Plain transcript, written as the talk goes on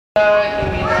الله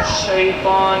من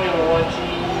الشيطان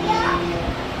الرجيم.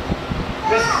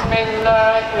 بسم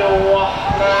الله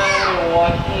الرحمن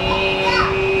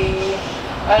الرحيم.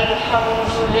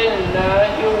 الحمد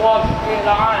لله رب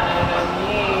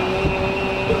العالمين.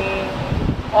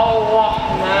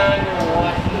 الرحمن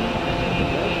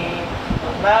الرحيم.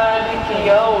 مالك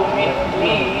يوم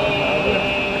الدين.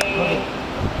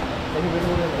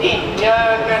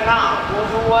 إياك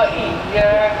نعبد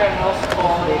وإياك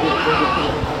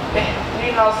نستعين.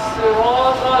 اهدنا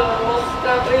الصراط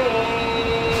المستقيم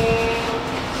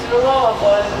صراط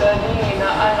الذين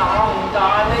أنعمت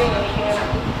عليهم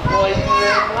غير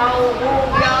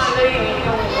المغضوب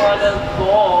عليهم ولا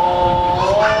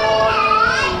الضالين.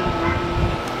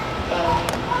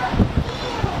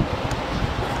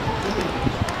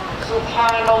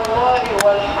 سبحان الله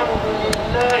والحمد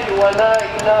لله ولا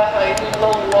إله إلا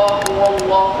الله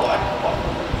والله أكبر.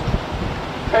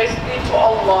 Praise be to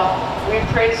Allah. We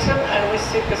praise Him and we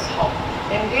seek His help.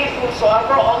 Indeed,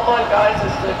 whosoever Allah guides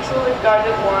is the truly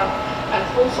guided one, and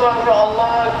whosoever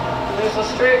Allah leaves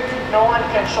astray, no one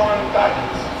can show him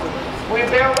guidance. We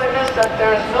bear witness that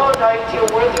there is no deity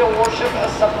worthy of worship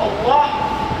except Allah,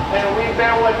 and we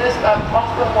bear witness that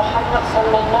Prophet Muhammad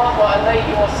sallallahu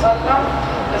alayhi wa sallam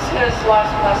is His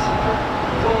last messenger.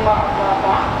 Thumma amma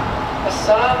ba'd.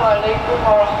 Assalamu alaikum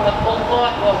wa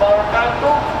rahmatullahi wa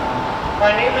barakatuh. My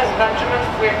name is Benjamin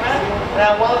Freeman, and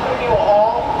I welcome you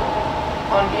all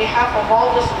on behalf of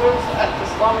all the students at the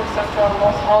Islamic Center of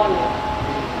North Hollywood.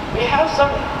 We have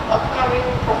some upcoming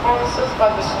performances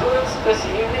by the students this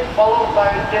evening, followed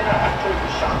by a dinner after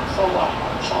Isha.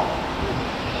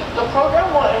 The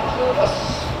program will include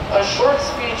a short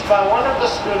speech by one of the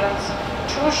students,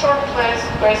 2 short plays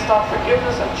based on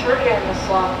forgiveness and charity in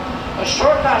Islam, a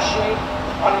short nasheed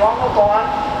on Ramadan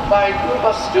by a group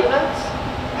of students,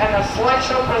 and a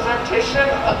slideshow presentation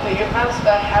of the events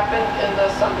that happened in the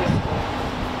Sunday school.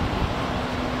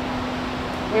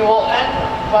 We will end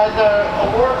by the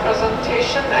award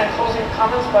presentation and closing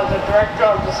comments by the director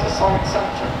of this Islamic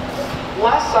Center.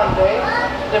 Last Sunday,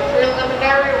 the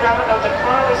preliminary round of the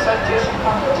Quran recitation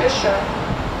competition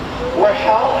were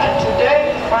held, and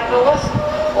today finalists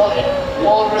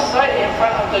will recite in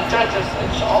front of the judges,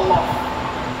 inshallah.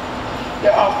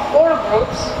 There are 4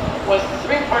 groups with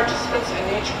 3 participants in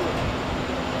each group.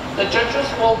 The judges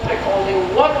will pick only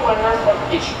 1 winner from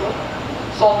each group.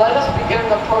 So let us begin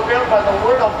the program by the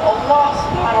word of Allah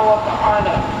subhanahu wa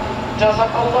ta'ala.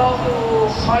 Jazakallahu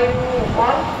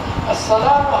khairan.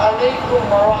 Assalamu alaikum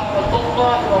wa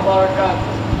rahmatullahi wa barakatuh.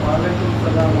 Wa alaikum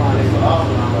assalam wa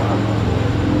rahmatullahi.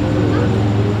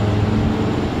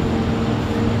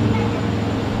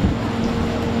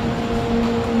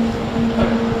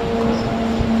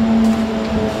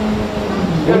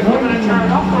 You're going to turn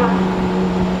it off or?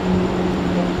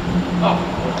 Oh.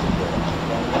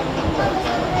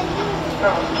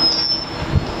 No.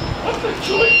 What's the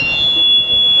joy?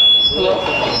 Hello?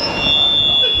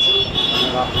 What's the joy?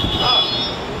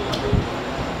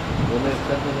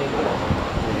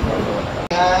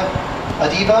 We have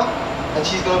Adiba, and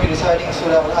she's going to be reciting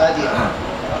Surah Al-Adiyah.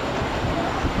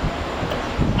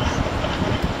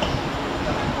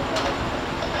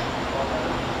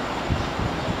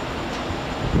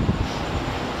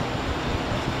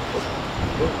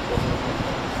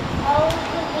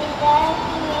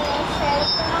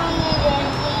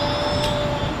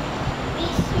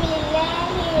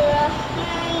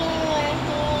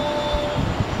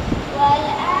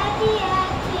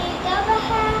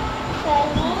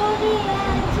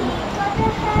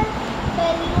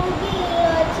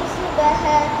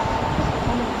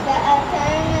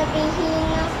 فأثرن به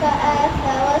نقعا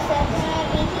فوسطن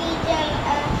به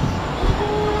جمعا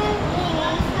إن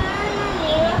الإنسان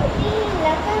لربه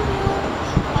لكنود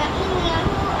وإنه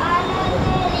على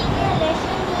ذلك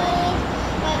لشهيد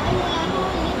وإنه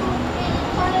لحب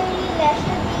الخير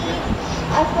لشديد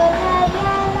أفلا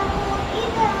يعلم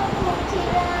إذا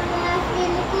قتل ما في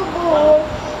القبور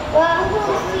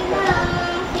وحصل ما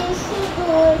في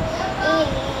الصدور إن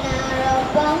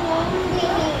ربهم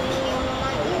بهم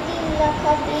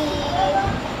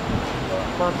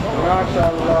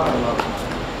MashaAllah.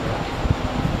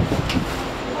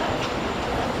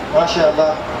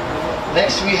 MashaAllah.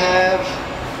 Next we have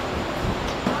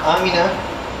Amina,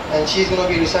 and she's going to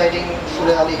be reciting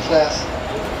Surah Al-Ikhlas.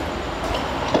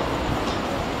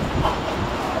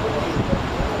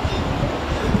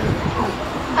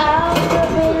 أعوذ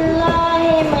بالله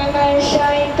من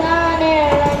الشيطان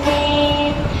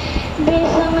الرجيم.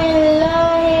 بسم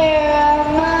الله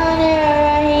الرحمن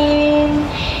الرحيم.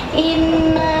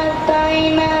 إنا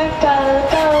أعطيناك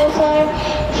الكوثر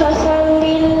فصل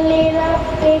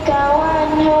لربك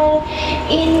وانهر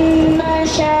إن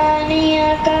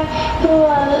شانئك هو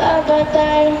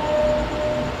الأبتر.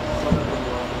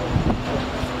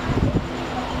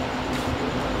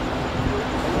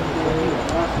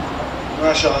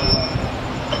 MashaAllah.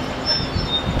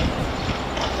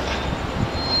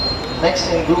 Next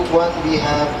in group 1 we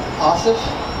have Asif,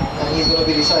 and he's going to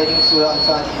be reciting Surah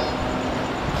Al-Fatiha.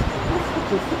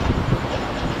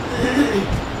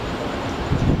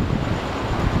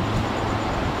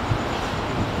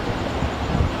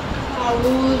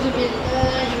 أعوذ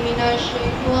بالله من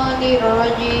الشيطان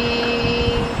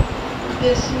الرجيم.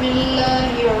 بسم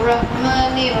الله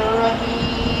الرحمن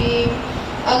الرحيم.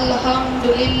 الحمد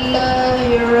لله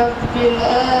رب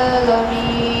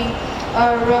العالمين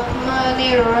الرحمن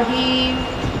الرحيم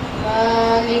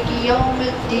مالك يوم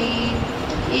الدين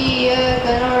إياك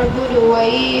نعبد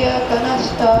وإياك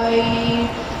نستعين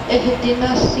اهدنا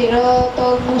الصراط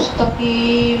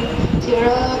المستقيم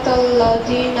صراط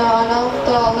الذين أنعمت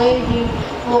عليهم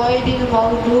غير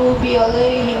المغضوب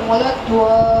عليهم ولا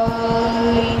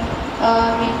الضالين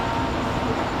آمين.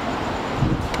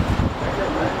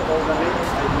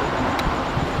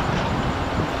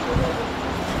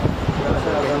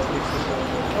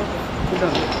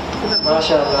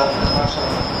 MashaAllah.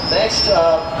 Next,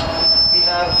 we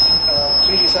have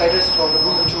 3 reciters from the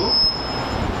group 2.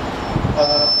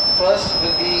 First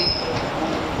will be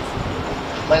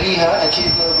Maliha, and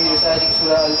she's going to be reciting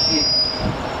Surah Al-Fil.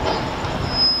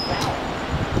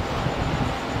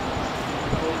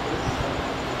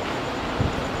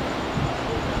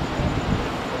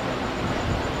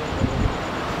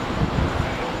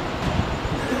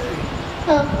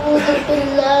 أعوذ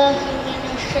بالله من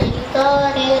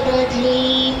الشيطان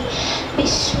الرجيم.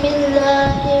 بسم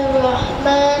الله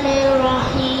الرحمن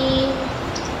الرحيم.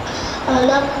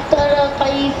 ألم تر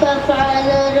كيف فعل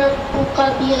ربك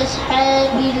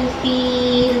بأصحاب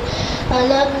الفيل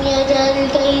ألم يجعل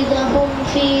كيدهم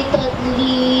في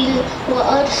تضليل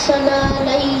وأرسل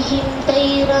عليهم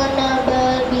طيرا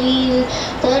أبابيل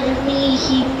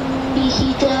ترميهم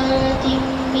بحجارة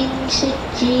من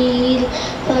سجيل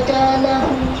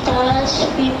فجعلهم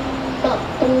كعصف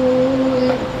مأكول.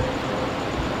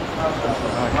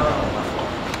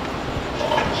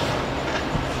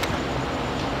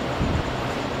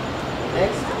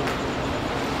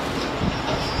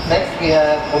 Next we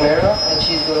have Umaira, and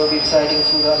she's going to be reciting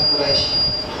Surah Al-Quraysh.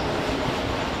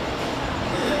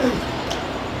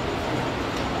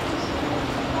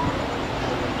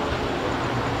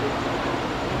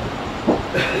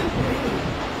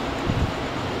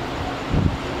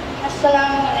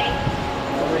 السلام عليكم.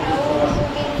 أعوذ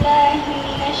بالله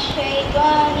من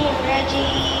الشيطان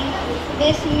الرجيم.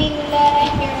 بسم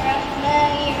الله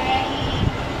الرحمن الرحيم.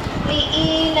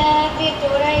 لإيلاف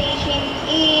قريش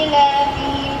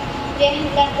إيلافهم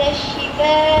رحلة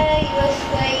الشتاء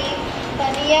والصيف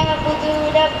فليعبدوا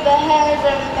رب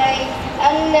هذا البيت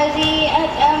الذي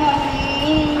أطعمهم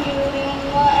من جوع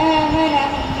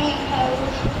وآمنهم من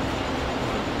خوف.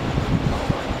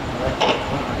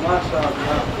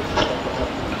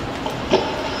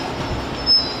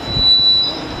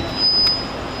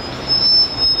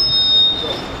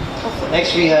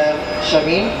 Next we have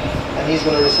Shameen, and he's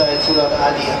going to recite Surah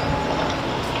Al-Adiyah.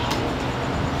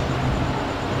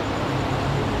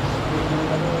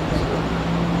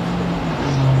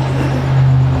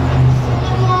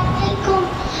 Assalamualaikum.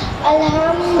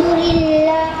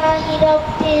 Alhamdulillahi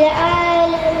Rabbil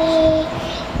Alamin.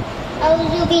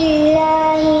 A'udzu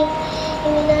billahi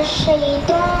minasy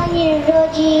syaithanir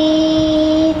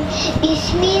rajim.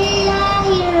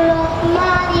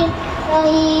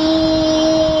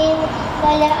 Bismillahirrahmanirrahim.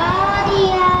 Wal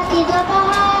 'adiyati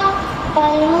dhabha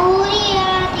wal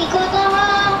muriyati qadha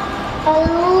wal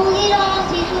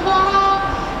mughirati subha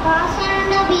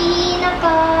fasarna bihi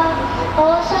naqa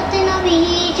wasatna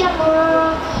bihi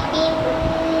jam'a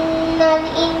innal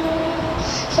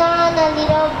insana li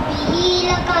rabbihi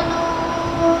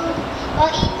lakanud wa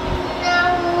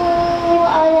innahu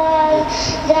ala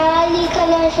dhalika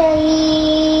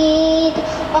lashahid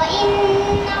wa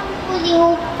innahu li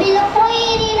hubbil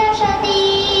khairi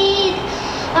lashadid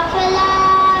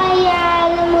afala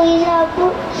ya'lamu idza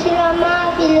bu'thira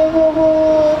ma fil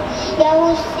qubur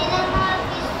yahsina ma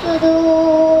fis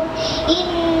sudur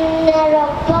inna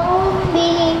rabbahum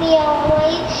bihim yawma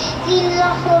idzin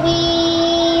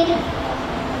lakhabir.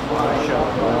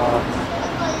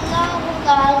 Allahul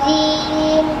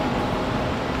Azim.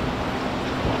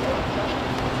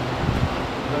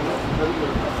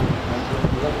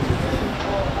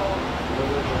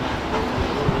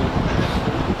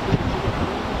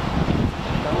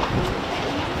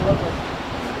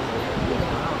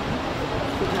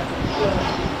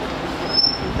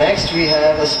 Next we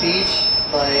have a speech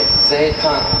by Zaid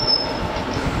Khan.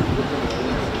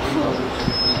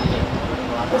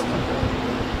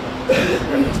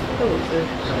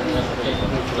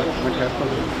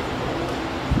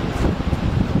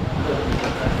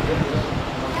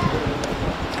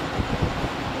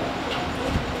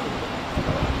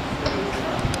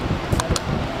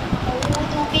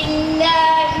 أعوذ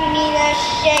بالله من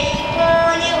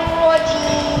الشيطان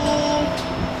الرجيم.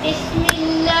 بسم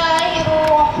الله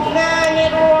الرحمن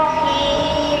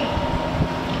الرحيم.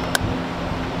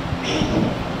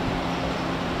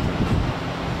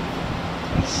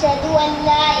 أشهد أن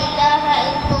لا إله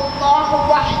إلا الله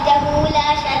وحده لا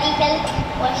شريك له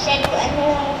وأشهد أن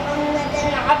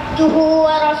محمدا عبده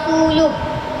ورسوله.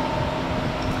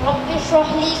 رب اشرح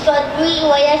لي صدري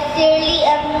ويسر لي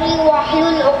أمري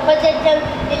واحلل عقدة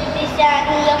من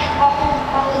لساني يفقهوا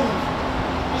قولي.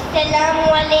 السلام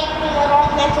عليكم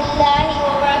ورحمة الله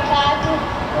وبركاته.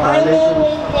 My name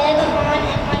is Delhan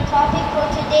and my topic for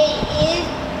today is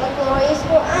the glorious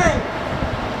Quran.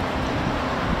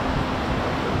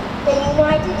 The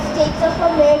United States of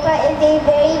America is a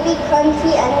very big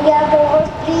country and we have over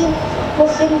 3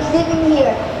 Muslims living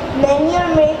here. Many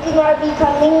Americans are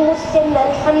becoming Muslim,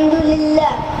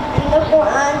 alhamdulillah, and the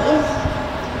Quran is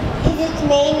its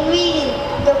main reading.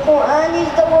 The Quran is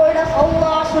the word of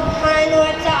Allah subhanahu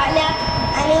wa ta'ala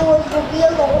and it was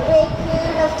revealed over a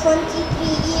period of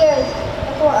 23 years.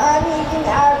 The Quran is in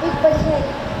Arabic but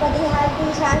it has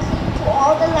been translated to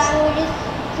all the languages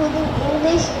including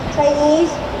English,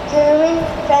 Chinese, German,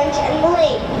 French and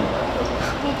Malay.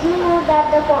 Did you know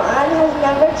that the Quran has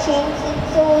never changed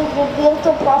since it was revealed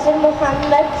to Prophet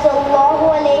Muhammad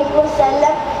sallallahu alayhi wa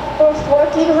sallam for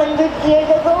 1400 years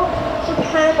ago?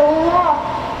 Subhanallah,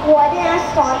 what an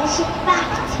astonishing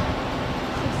fact.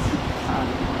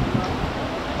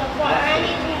 The Quran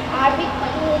is in Arabic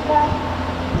but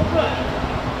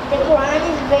the Quran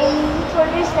is very easy to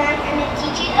understand and it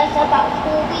teaches us about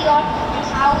who we are and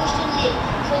how we should live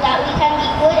so that we can be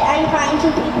good and kind to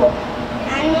people,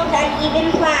 animals and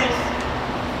even plants.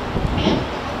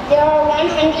 There are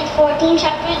 114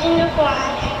 chapters in the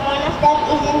Quran and one of them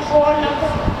is in 4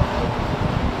 numbers.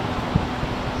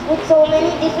 With so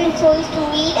many different stories to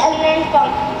read and learn from,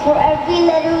 for every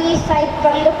letter we recite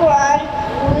from the Quran,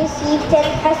 we receive 10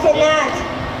 hasanat.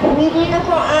 Reading the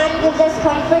Quran gives us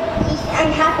comfort, peace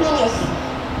and happiness.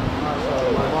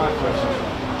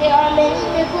 There are many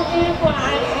miracles in the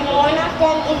Quran and one of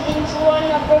them is in surah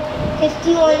number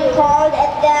 51 called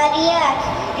Ad-Dariyat.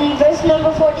 In verse number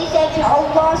 47,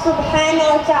 Allah subhanahu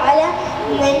wa ta'ala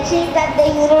mentions that the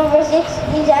universe is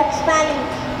expanding.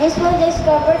 This was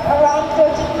discovered around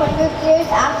 1300 years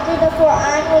after the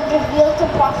Quran was revealed to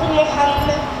Prophet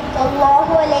Muhammad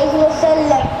sallallahu alayhi wa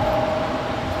sallam.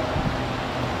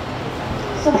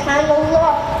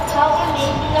 Subhanallah, how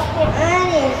amazing the Quran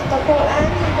is. The Quran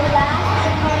is the last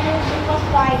and final book of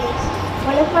guidance.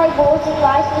 One of my goals in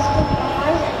life is to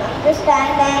memorize and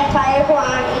understand the entire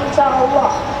Quran,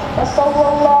 inshallah. وصلى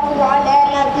الله على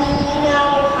نبينا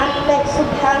محمد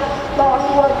سبحان الله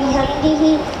وبحمده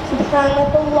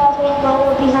سبحانك اللهم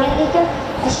وبحمدك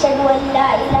أشهد أن لا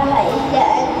إله إلا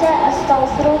أنت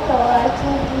أستغفرك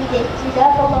وأتوب إليك.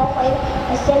 جزاك الله خير.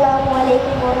 السلام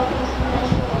عليكم ورحمة الله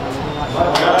وبركاته.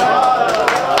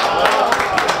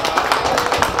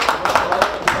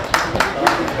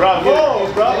 Bravo,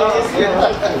 bravo.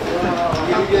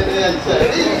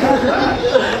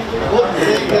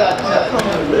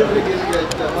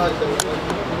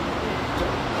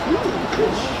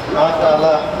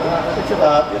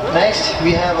 Next,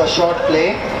 we have a short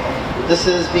play. This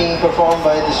is being performed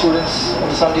by the students of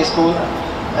the Sunday school,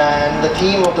 and the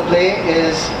theme of the play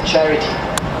is charity.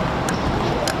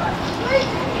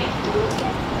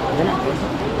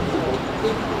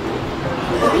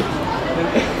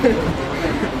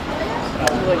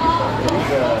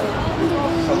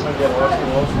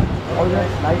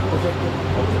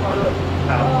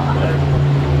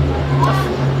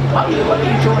 What are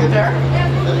you doing there?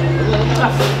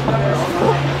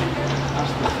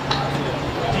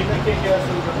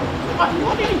 What are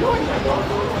you doing there?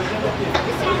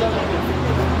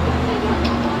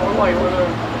 Oh my,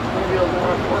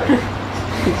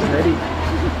 he's ready.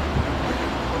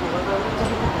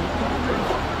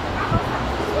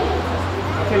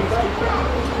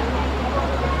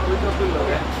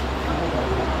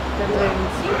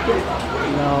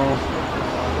 No.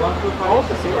 How old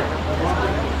is he?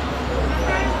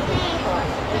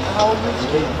 How old is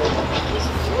he? He's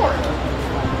 4.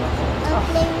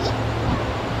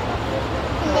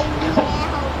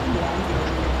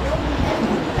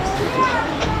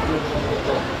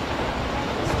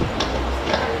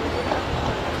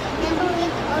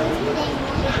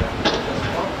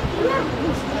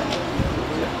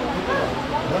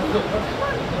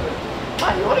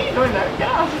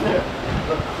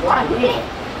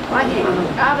 Why he?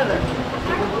 Out of there.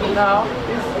 No.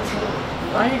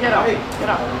 Why you get up? Get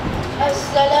up.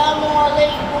 Assalamu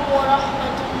alaikum wa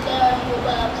rahmatullahi wa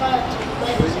barakatuh,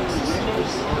 brothers and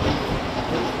sisters.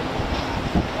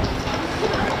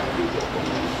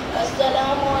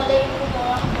 Assalamu alaikum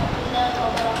wa rahmatullahi wa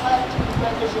barakatuh,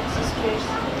 brothers and sisters.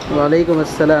 Wa alaikum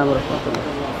assalam wa rahmatullah.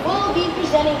 We'll be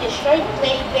presenting a short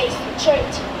play based on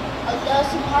charity. Allah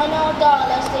subhanahu wa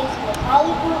ta'ala states in the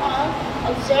Holy Quran,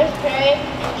 observe prayer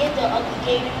and give the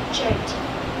obligated charity.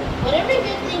 Whatever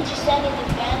good things you send in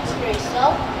advance for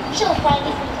yourself, you shall find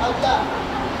it with Allah.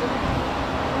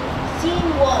 Scene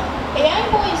 1. A young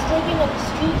boy is sleeping on the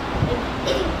street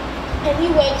and he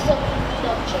wakes up in need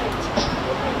of charity.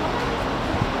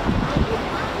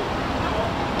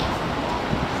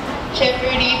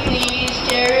 Charity, please,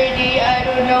 charity. I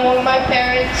don't know where my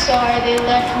parents are. They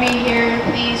left me here.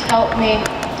 Please help me.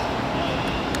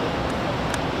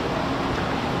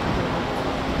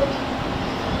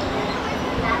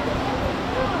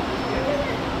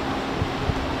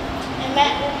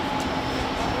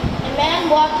 A man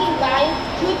walking by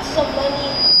puts some money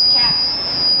in his cap.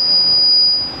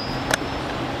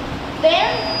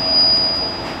 There,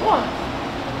 one.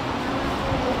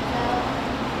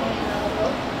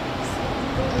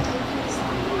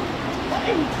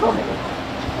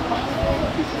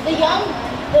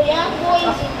 The young boy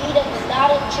is in need of a lot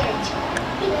of charity.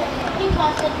 He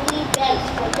constantly begs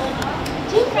for money.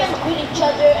 Two friends meet each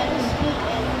other at the street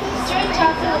and start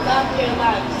talking about their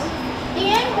lives. The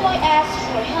young boy asks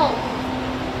for help.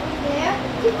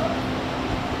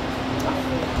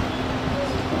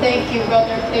 Thank you,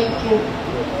 brother. Thank you.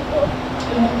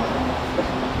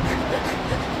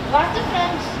 But the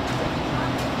friends,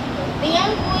 the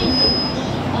young boy is in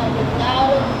need of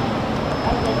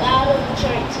a lot of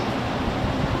charity.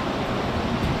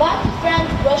 But the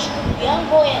friends rush to the young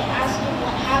boy and ask him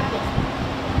what happened.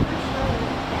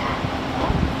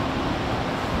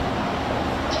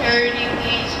 Charity,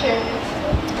 please, charity.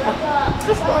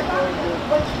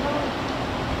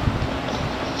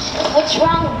 What's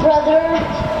wrong, brother?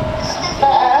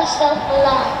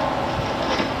 Astaghfirullah.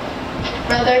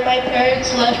 Brother, my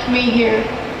parents left me here.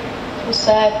 So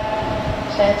sad.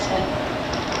 Sad.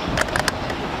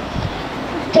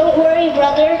 Don't worry,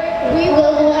 brother. We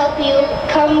will help you.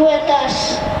 Come with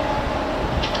us.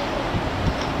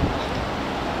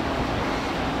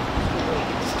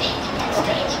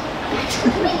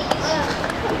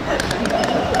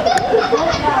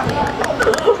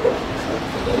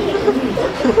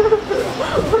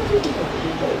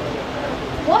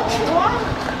 What's wrong?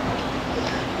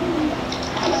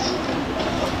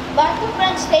 But the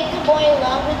friends take the boy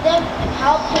along with them and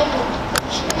help him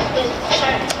with his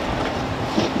shirt.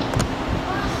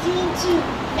 Scene 2.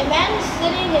 A man is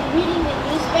sitting and reading the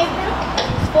newspaper and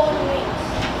his phone rings.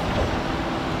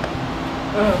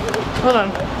 Hold on.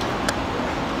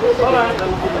 Hold on.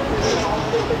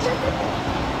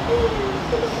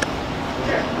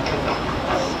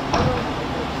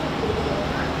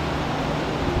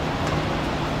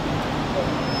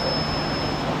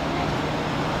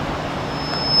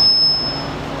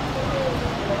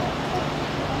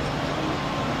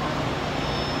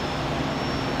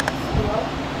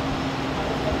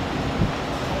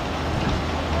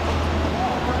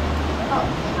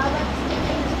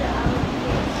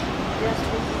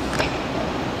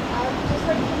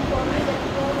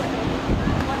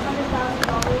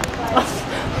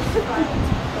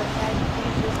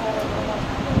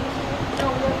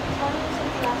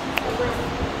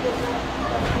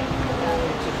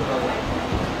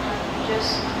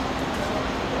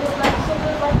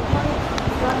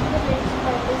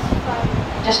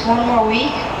 Just one more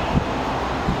week?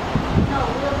 No,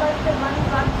 we would like the money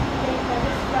back today by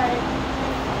this Friday. If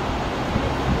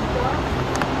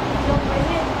you don't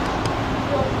bring it,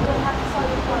 you'll have to sell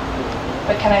your property.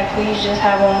 But can I please just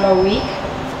have one more week?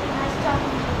 Nice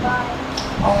talking to you. Bye.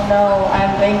 Oh no,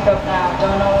 I'm bankrupt now.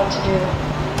 Don't know what to do.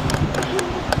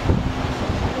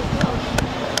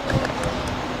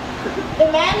 The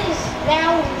man is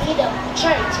now in need of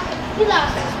charity. He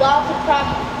lost his wealth and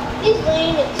property. He's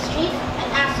laying in the street and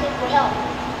asking for help.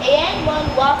 A young man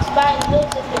walks by and looks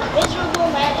at the miserable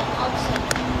man and helps him.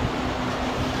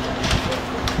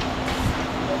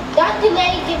 Don't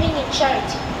delay giving in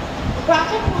charity. The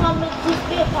Prophet Muhammad, peace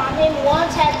be upon him,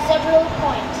 once had several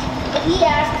coins, and he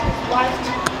asked his wife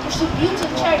to distribute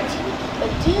in charity,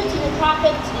 but due to the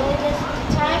Prophet's illness at the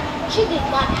time, she did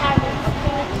not have an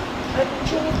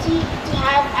opportunity to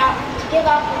give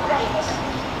out the coins.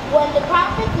 When the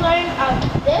Prophet learned of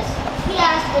this, he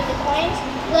asked for the coins,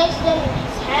 placed them in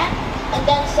his hand, and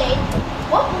then said,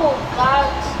 "What will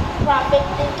God's Prophet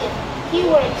think He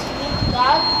works with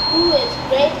God, who is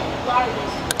great and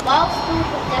glorious, while still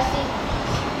possessing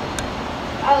peace.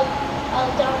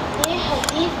 Al-Dardi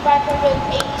Hadith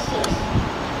 586.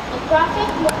 The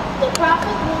Prophet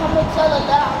Muhammad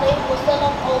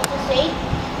ﷺ also said,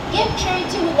 "Give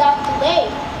charity without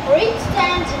delay, for it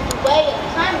stands in the way of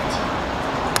calamity."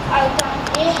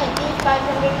 Al-Dardi Hadith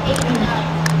 589.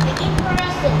 The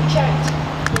importance of charity.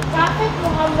 The Prophet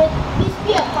Muhammad, peace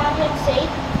be upon him, said,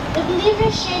 "The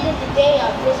believer's shade in the day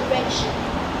of resurrection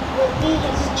will be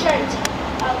his charity."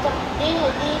 Al-Dardi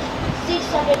Hadith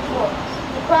 604.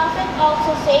 The Prophet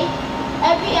also said,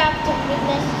 "Every act of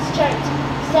goodness is charity."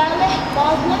 Salih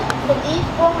Muslim, Hadith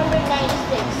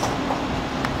 496.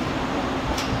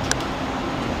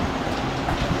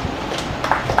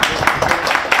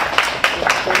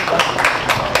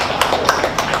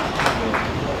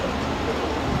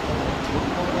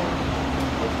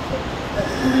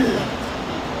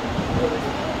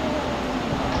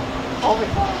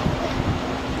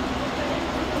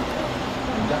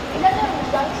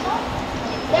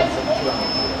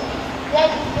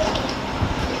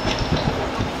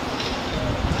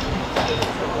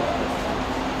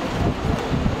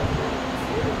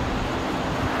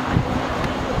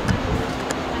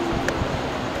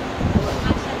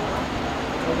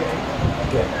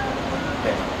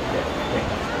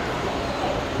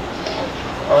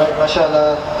 Alright,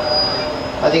 mashallah.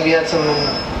 I think we had some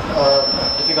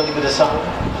difficulty with the sound.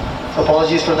 So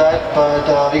apologies for that, but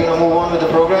we're going to move on with the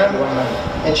program.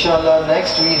 Inshallah,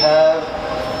 next we have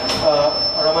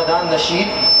Ramadan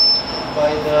Nasheed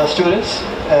by the students,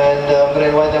 and I'm going to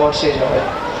invite them on stage now. Right?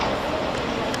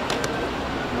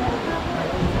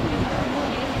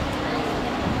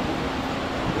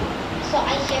 So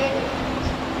I shared it.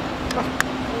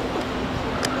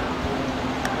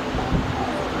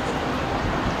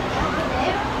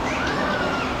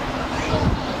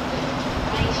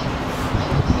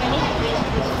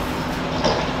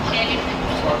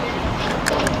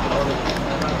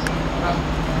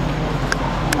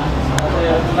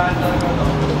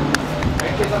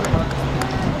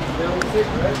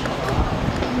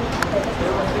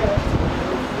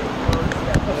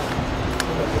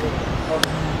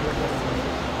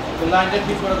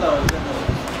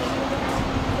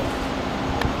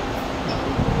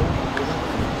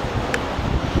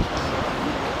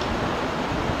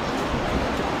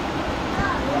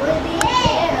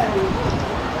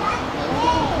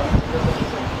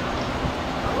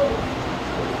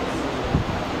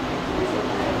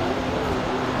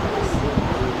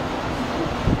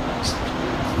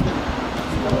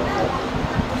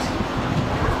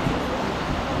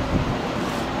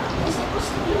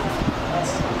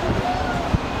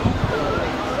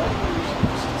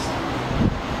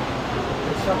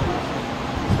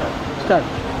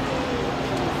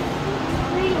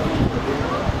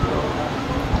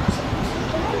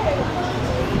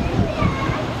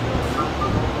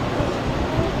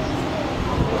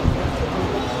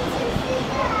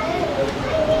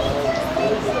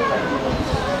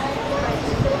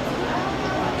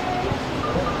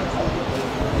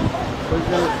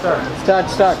 Start.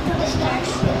 Start.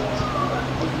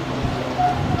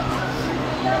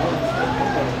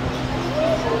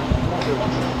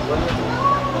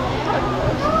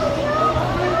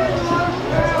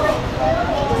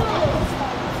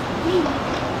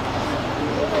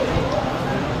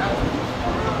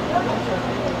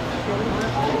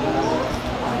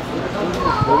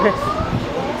 Okay.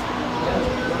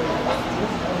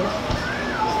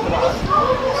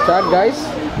 Start, guys.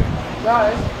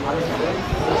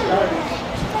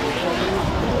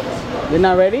 You're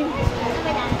not ready?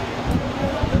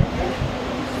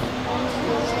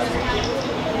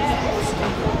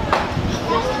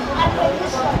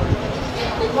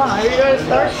 Come on, are you guys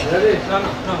start? Ready?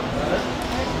 No.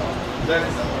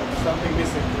 There's something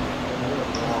missing.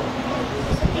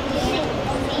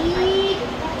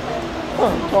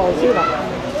 Oh, see that?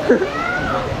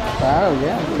 Wow,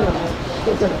 yeah.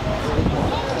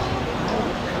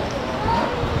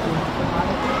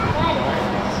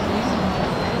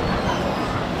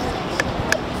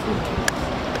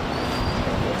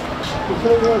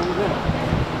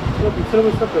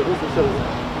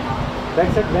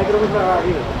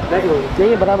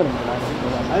 ये बराबर है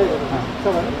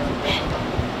सब है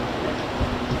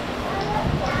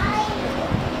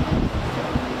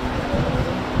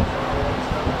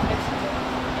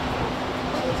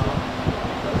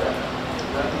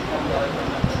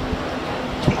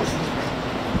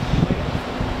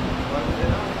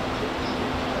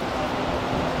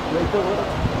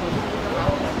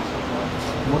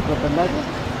motor Panda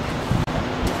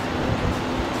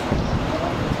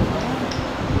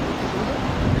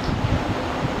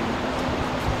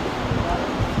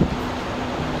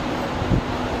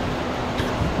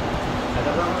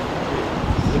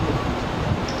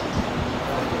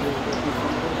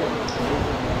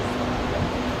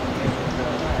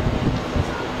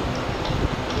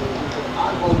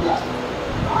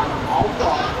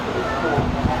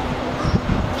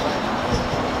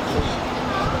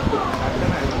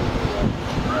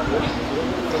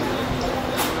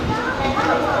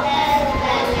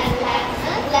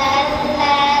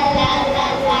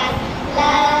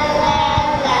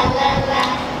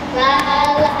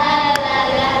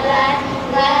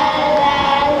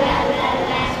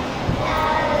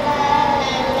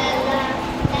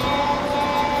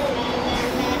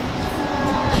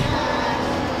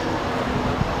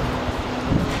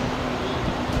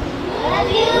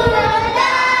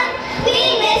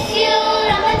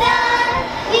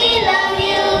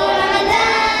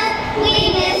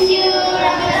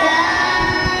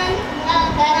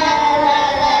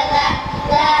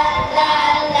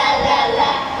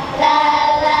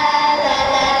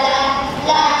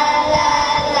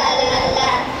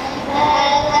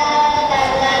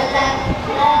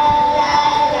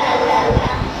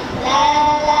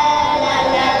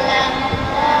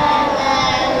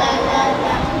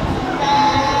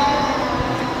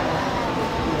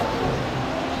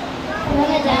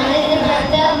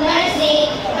mercy.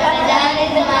 Ramadan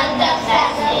is the month of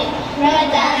fasting.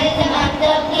 Ramadan is the month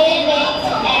of giving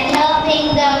and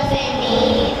helping those in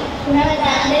need.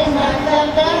 Ramadan is the month of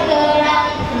the Quran,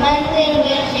 the month in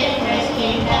which it first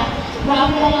came down.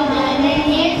 Prophet Muhammad in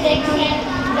year 16,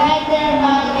 guide the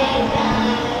Prophet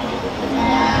down.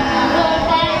 For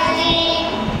fasting,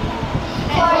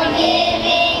 for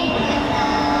giving,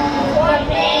 for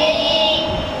praying,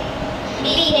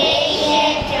 be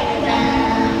patient,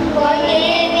 for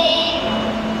giving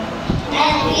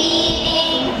and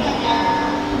feeding.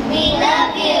 We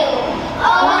love you,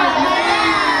 oh Ramadan.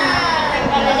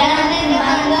 Ramadan is the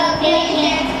month of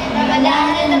patience. Ramadan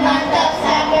is the month of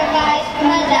sacrifice.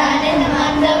 Ramadan is the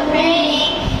month of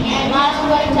praying and watch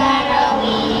for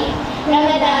Taraweeh.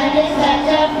 Ramadan is such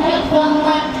a fruitful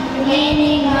month,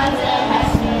 gaining lots of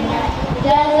hasanah.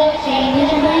 Does a change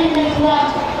in kindness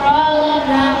love for all of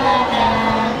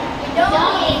Ramadan.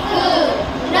 Don't eat food,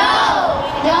 no.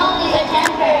 Don't lose your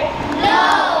temper, no.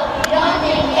 Don't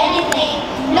drink anything,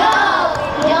 no.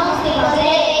 Don't sleep all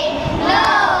day, no.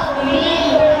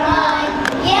 Read Quran,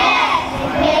 yes.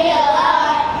 Pray a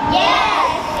lot, yes.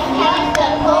 Help the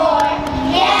poor,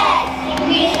 yes.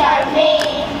 Increase our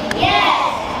faith, yes.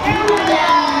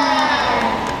 Ramadan,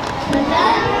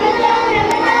 Ramadan, Ramadan,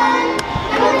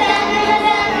 Ramadan,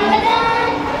 Ramadan,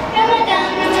 Ramadan,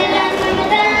 Ramadan, Ramadan,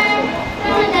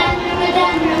 Ramadan, Ramadan, Ramadan,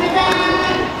 Ramadan,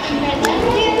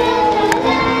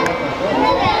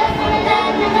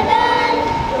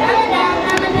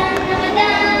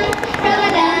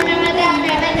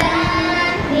 Ramadan,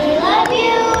 we love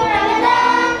you,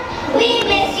 Ramadan. We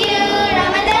miss you,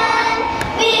 Ramadan.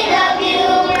 We love you,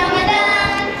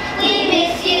 Ramadan. We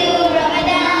miss you,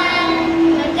 Ramadan.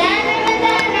 Ramadan,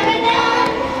 Ramadan, Ramadan.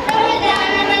 Ramadan,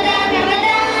 Ramadan,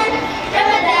 Ramadan.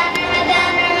 Ramadan, Ramadan,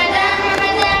 Ramadan,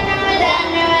 Ramadan, Ramadan,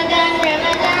 Ramadan,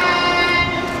 Ramadan.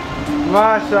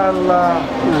 MashaAllah.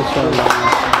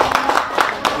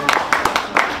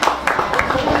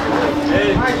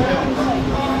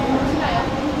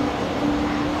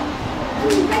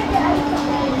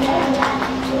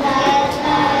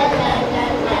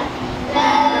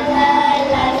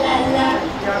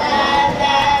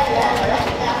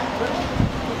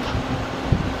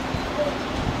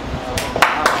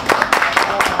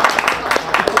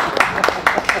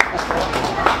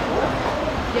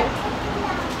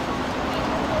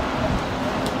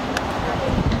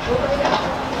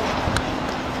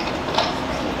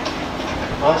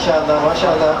 MashaAllah,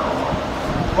 MashaAllah.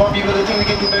 Come on people, I think we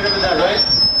can do better than that, right?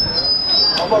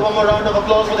 How about one more round of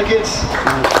applause for the kids?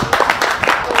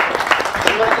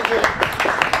 Everybody can do it.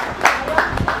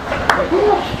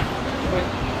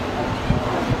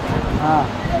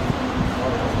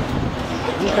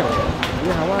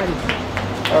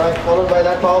 Alright, followed by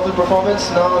that powerful performance.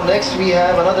 Now next we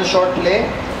have another short play.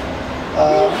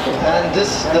 And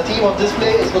the theme of this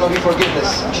play is going to be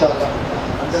forgiveness, inshallah.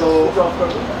 So,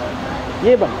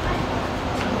 ये बन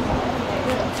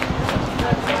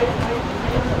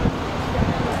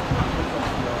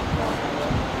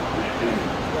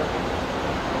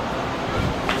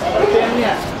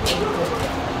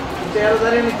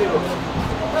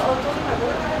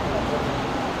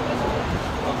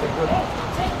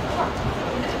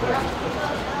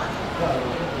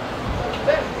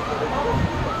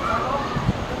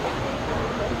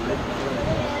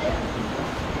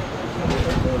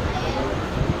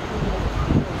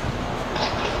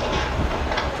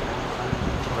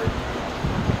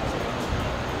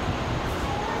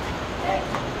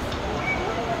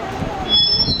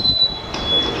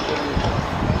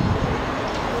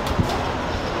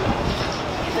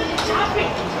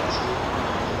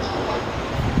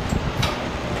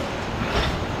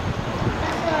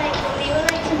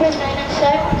present a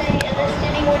certainly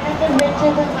illustrating one of the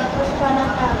princes of Allah subhanahu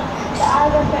wa ta'ala, the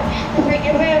Al-Ghafur, the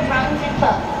forgiver of wrongs and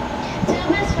faults. Two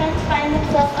best friends find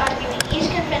themselves arguing, each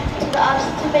confronted to the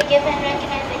option to forgive and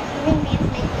recognize that human beings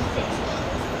make mistakes.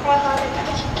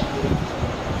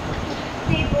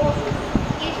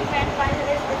 Each friend finds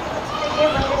it is difficult to forgive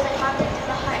when there's a conflict in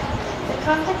the heart. The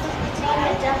conflict is between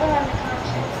the devil and the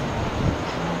conscience.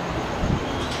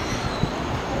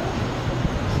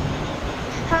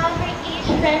 However, each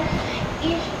friend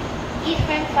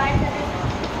finds that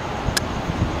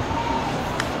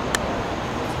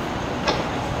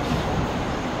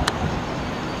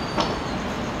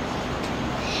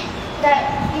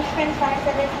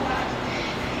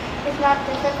it's not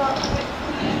difficult.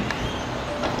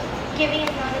 Giving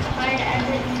is not as hard as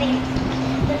it seems.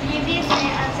 The previous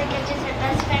night, Asa catches her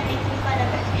best friend making fun of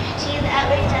her. She is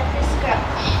outraged at this girl.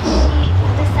 She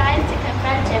decides to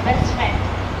confront her best friend.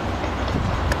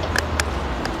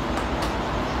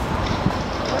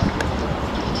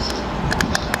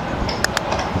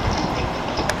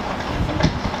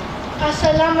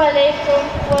 Assalamu alaikum.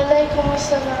 Wa alaikum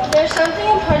assalam. There's something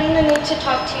important I need to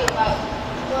talk to you about.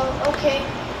 Well, okay.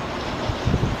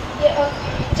 Yeah,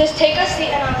 okay. Just take a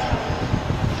seat and I'll tell you.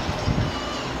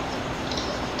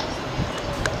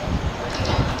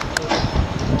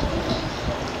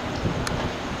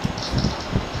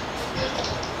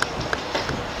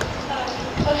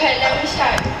 Okay, let me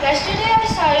start. Yesterday I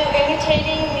saw you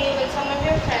irritating me with some of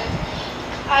your friends.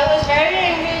 I was very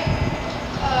angry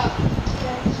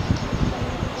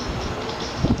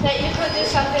that you could do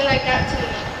something like that to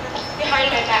me,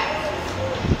 behind my back.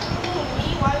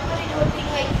 Me? Why would I do a thing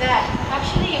like that?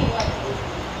 Actually, you would.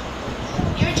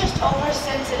 You're just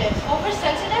oversensitive.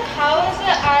 Oversensitive? How is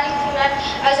it I'm correct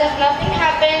as if nothing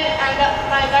happened and that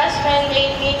my best friend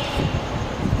made me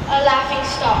a laughing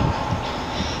stock?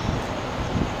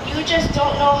 You just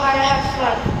don't know how to have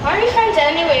fun. Why are we friends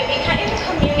anyway? We can't even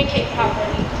communicate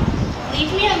properly. Leave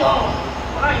me alone.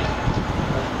 Fine.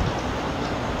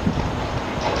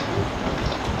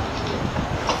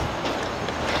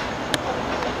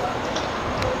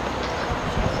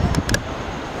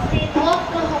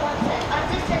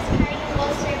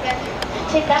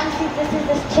 Take down, see, this is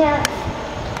this chance.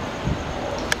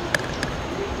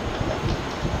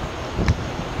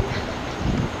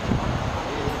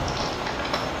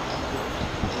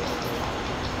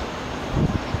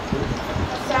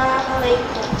 Assalamu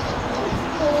alaikum.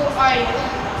 Who are you?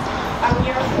 I'm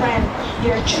your friend,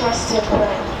 your trusted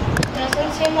friend.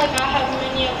 Doesn't seem like I have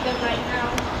many of them right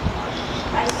now.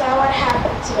 I saw what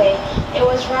happened today. It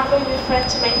was wrong of your friend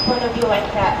to make fun of you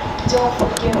like that. Don't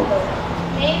forgive her.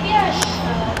 Maybe I should.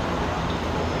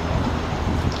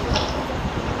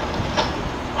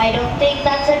 I don't think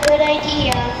that's a good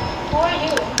idea. Who are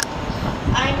you?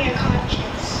 I'm your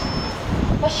conscience.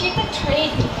 But she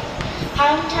betrayed me.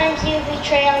 How many times do you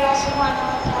betray Allah subhanahu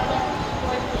wa ta'ala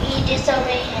when we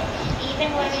disobey Him?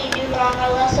 Even when we do wrong,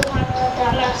 Allah subhanahu wa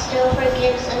ta'ala still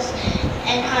forgives us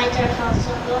and hides our faults.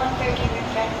 So go and forgive your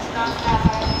friend. It's not that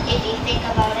hard if you think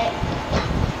about it.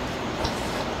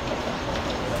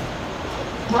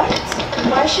 What?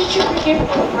 Why should you forgive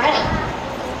your friend?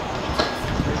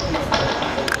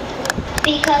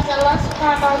 Because Allah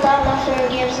subhanahu wa ta'ala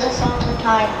forgives us all the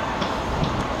time.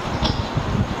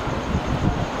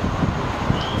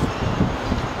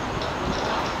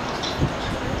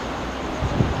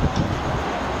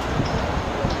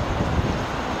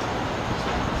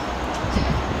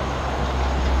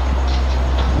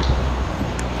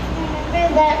 Remember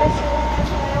that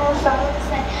Rasulullah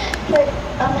said,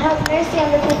 have mercy on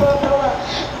the people of the world.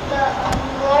 The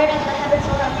Lord of the heavens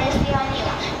will have mercy on you.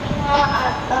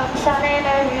 Sana and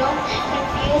I are real,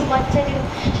 confused what to do.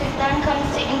 Shaitan comes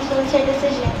to influence your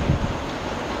decision.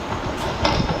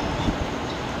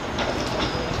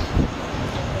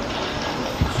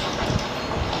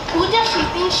 Who does she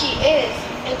think she is?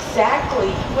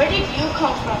 Exactly. Where did you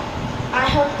come from? I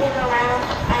have been around.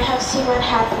 I have seen what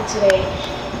happened today.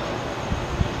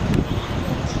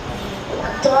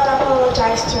 Don't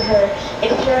apologize to her.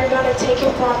 If you're gonna take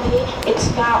it from me, it's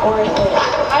not worth it.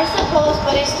 I suppose,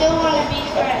 but I still want to be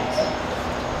friends.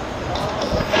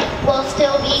 We'll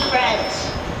still be friends.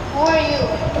 Who are you?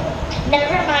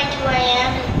 Never mind who I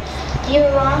am.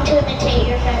 You're wrong to imitate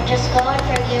your friend. Just go and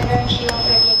forgive her and she will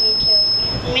forgive you too.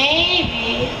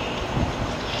 Maybe.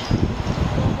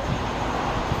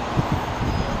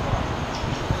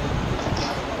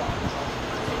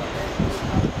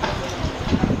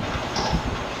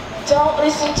 Don't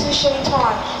listen to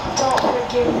Shaitan. Don't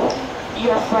forgive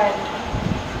your friend.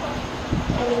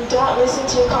 Don't listen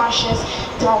to your conscience.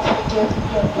 Don't forgive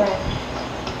your friend.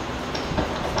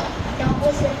 Don't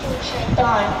listen to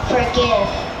Shaitan. Forgive.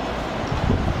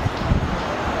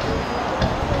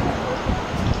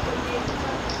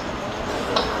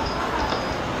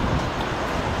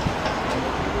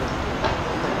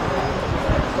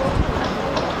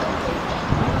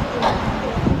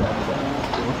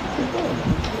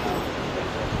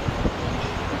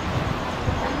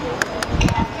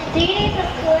 After 3 days of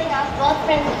cooling off, both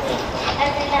friends agreed, and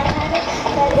they decided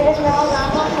that it is now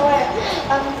lawful for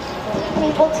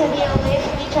people to be away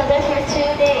from each other for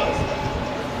 2 days.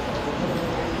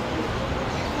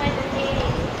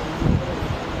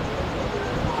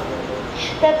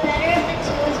 The better of the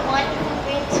two is one who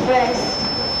reads first.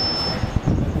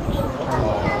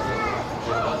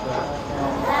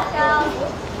 Back out.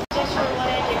 Just for what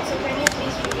I did, so can you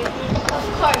please forgive me? Of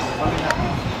course.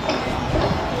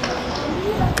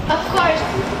 Of course.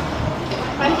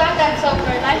 I'm glad that's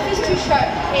over. Life is too short.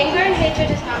 Anger and hatred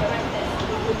is not worth it.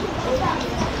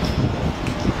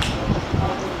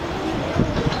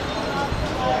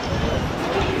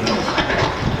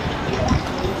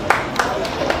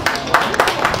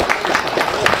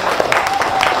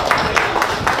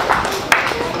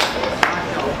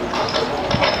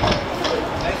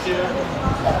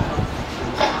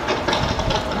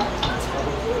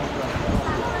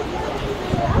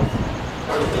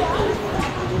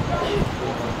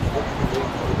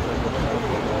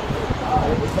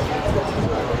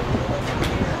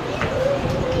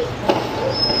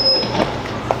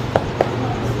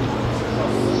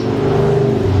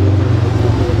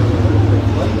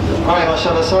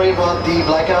 about the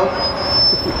blackout.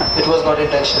 It was not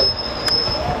intentional.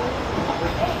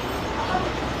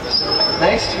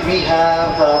 Next, we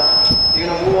have, we're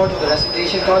going to move on to the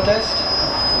recitation contest.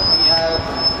 We have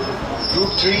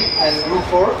Group 3 and Group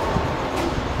 4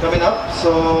 coming up.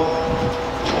 So,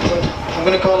 I'm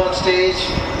going to call on stage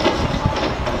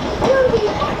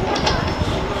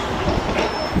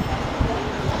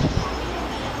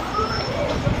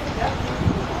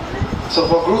So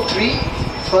for Group 3,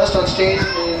 first on stage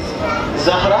is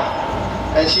Zahra,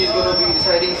 and she's going to be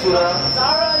reciting Surah.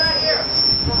 Zara, not here.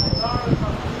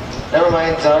 Never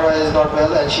mind, Zahra is not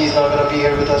well and she's not going to be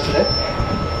here with us today.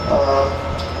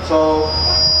 So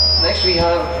next we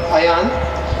have Ayan,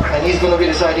 and he's going to be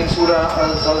reciting Surah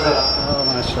Al-Zalzala. Oh,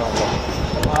 mashallah.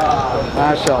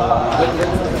 Mashallah.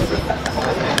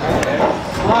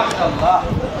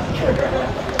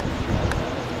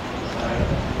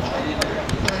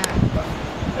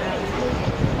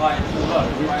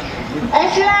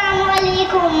 Assalamu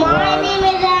alaikum. My name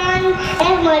is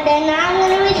Ahmad and I'm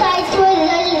going to recite Surah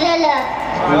Zalzala.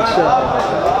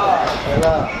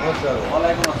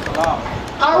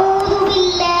 أعوذ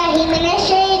بالله من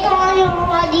الشيطان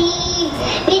الرجيم.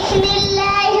 بسم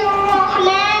الله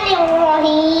الرحمن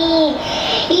الرحيم.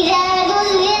 إذا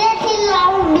زلزلت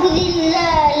الأرض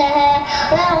زلزالها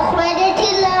وأخرجت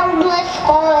الأرض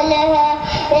أثقالها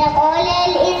وقال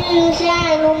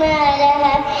الإنسان ما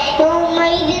لها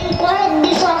يومئذ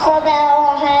تحدث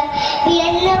خبرها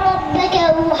بأن ربك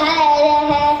أوحى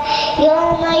لها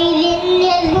يومئذ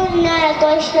يصدر الناس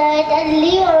أشتاتا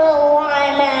ليروا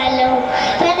أعمالهم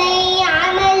فمن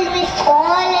يعمل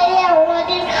مثقال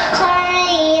ذرة خيرا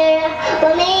يره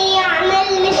ومن يعمل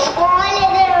مثقال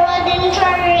ذرة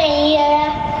شرا يره.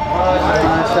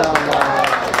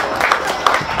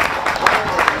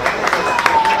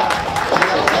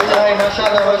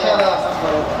 Mashallah, mashallah.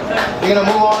 We're going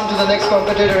to move on to the next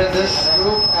competitor in this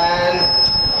group, and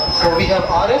so we have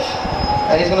Arif,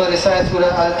 and he's going to recite Surah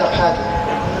Al-Taqatur.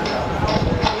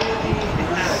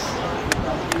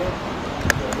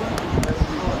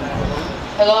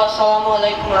 Hello, assalamu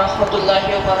alaikum wa rahmatullahi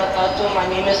wa barakatuh. My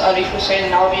name is Arif Hussain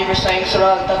and I'll be reciting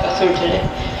Surah Al-Taqatur today.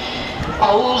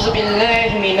 أعوذ بالله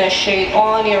من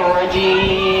الشيطان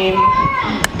الرجيم.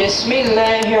 بسم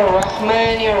الله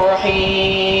الرحمن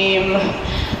الرحيم.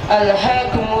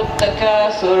 ألهاكم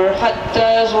التكاثر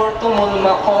حتى زرتم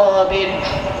المقابر.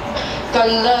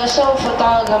 كلا سوف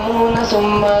تعلمون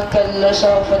ثم كلا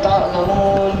سوف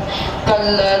تعلمون.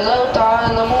 كلا لو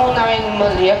تعلمون علم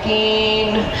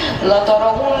اليقين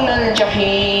لترون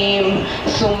الجحيم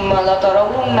ثم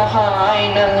لترونها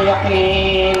عين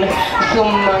اليقين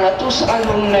ثم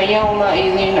لتسألن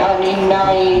يومئذ عن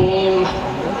النعيم.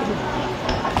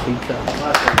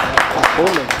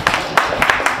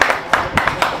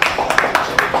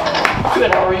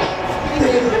 Good, Ari.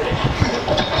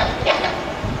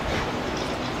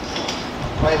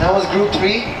 Right, that was Group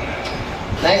 3.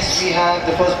 Next we have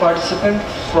the first participant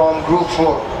from Group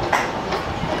 4.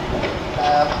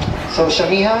 So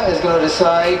Shamiha is going to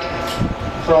recite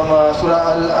from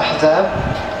Surah Al-Ahzab,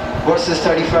 verses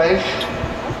 35.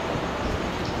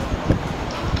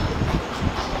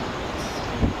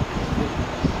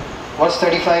 Verse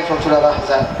 35 from Surah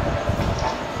Al-Ahzab.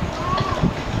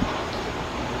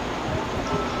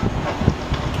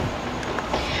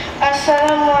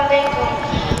 Assalamu alaikum.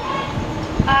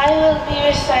 I will be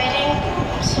reciting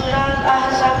Surah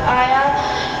Al-Ahzab ayah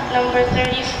number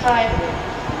 35,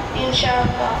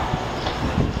 inshallah.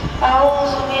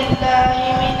 أعوذ بالله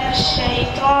من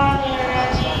الشيطان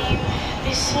الرجيم.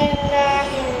 بسم الله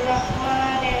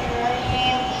الرحمن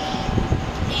الرحيم.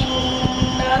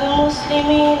 إن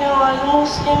المسلمين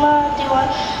والمسلمات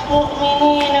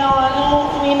والمؤمنين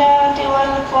والمؤمنات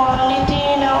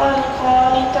والقانتين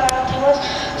والقانتات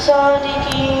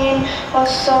والصادقين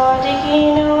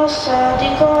والصادقين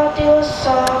والصادقات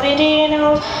والصابرين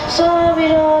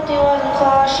والصابرات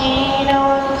والخاشعين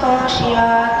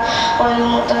والخاشعات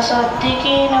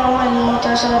والمتصدقين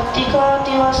والمتصدقات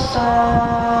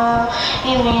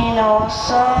والصائمين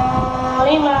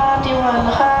والصائمات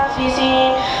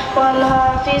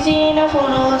والحافظين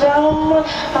فروجهم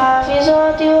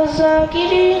والحافظات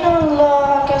والذاكرين الله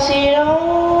كثيرا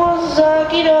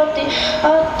والذاكرات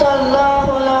أعد الله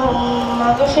لهم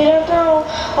مغفرة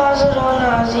وأجرا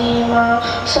عظيما.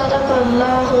 صدق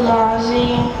الله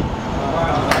العظيم.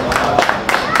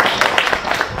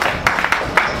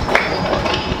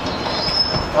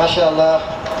 MashaAllah.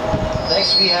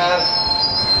 Next we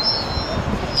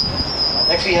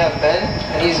have Ben,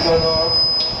 and he's going to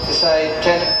recite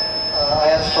 10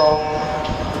 ayahs from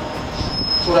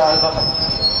Surah Al-Baqarah.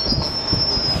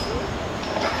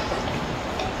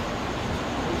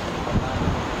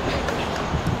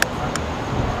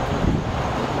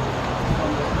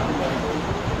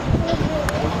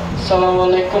 السلام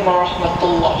عليكم ورحمة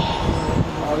الله.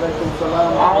 وعليكم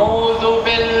السلام. أعوذ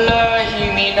بالله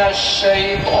من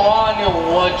الشيطان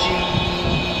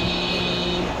الرجيم.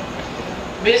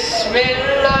 بسم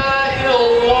الله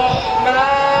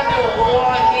الرحمن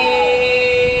الرحيم.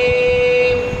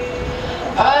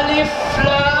 ألف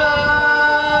لام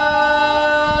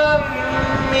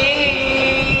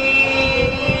ميم.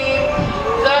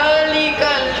 ذلك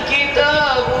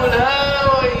الكتاب لا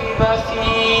ريب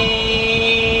فيه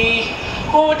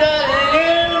هدى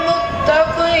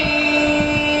للمتقين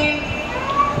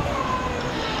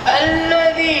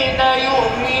الذين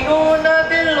يؤمنون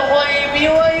بالغيب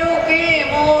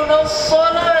ويقيمون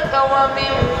الصلاة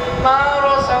ومما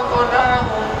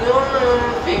رزقناهم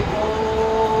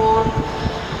ينفقون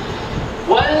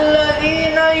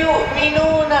والذين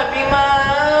يؤمنون بما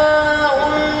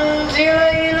أنزل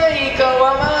إليك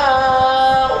وما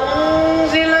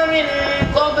أنزل من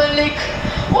قبلك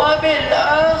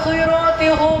وبالآخرة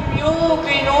هم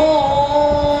يوقنون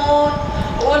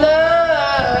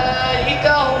أولئك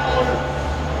هم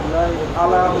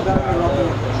على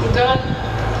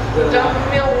هدى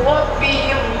من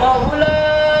ربهم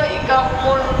وأولئك هم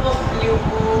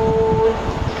المفلحون.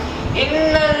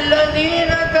 إن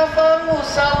الذين كفروا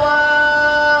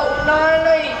سواء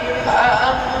عليهم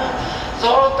أأنذرتهم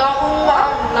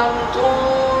أم لم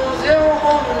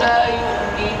تنذرهم لا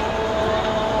يؤمنون.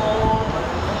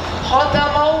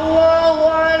 ختم الله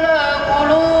على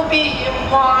قلوبهم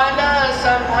وعلى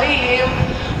سمعهم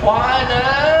وعلى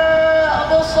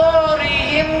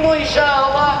أبصارهم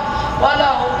غشاوة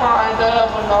ولهم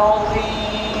عذاب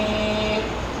عظيم.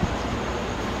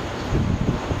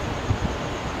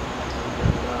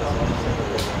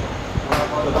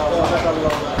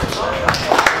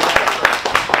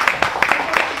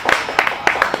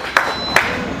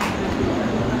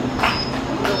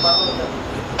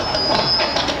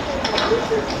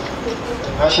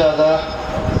 MashaAllah.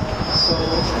 So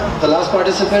the last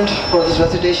participant for this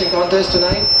recitation contest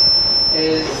tonight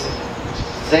is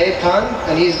Zaid Khan,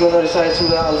 and he's going to recite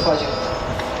Surah Al-Fajr.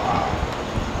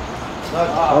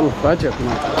 الفجر.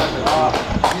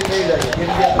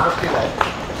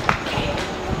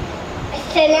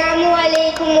 السلام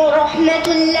عليكم ورحمة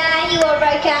الله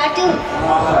وبركاته.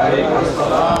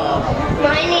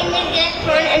 My name is Zaid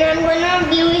Khan and I'm going to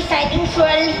be reciting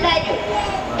Surah Al-Fajr.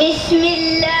 بسم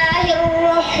الله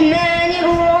الرحمن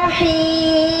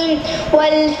الرحيم.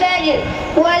 والفجر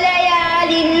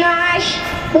وليال عشر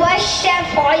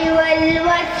والشفع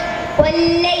والوتر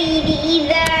والليل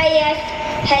إذا يسر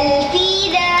هل في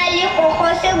ذلك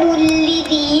قسم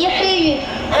لذي حجر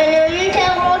ألم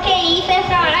تر كيف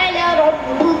فعل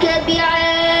ربك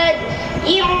بعاد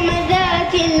إرم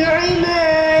ذات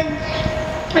العماد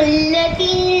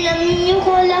التي لم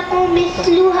يخلق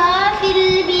مثلها في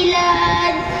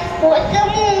البلاد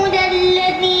وثمود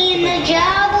الذين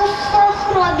جابوا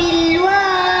الصخر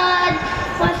بالواد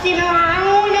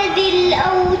وفرعون ذي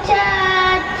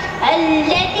الأوتاد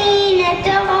الذين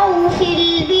طغوا في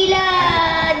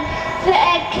البلاد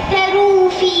فأكثروا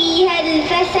فيها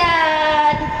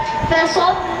الفساد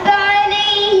فصب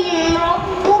عليهم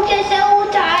ربك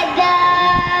سوط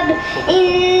عذاب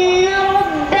إن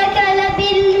ربك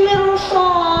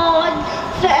لبالمرصاد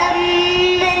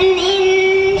فأما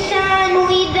الإنسان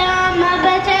إذا ما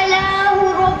ابتلاه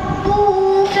ربه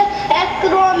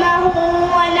فأكرمه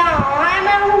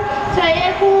ونعمه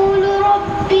فيقول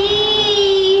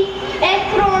ربي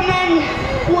أكرمن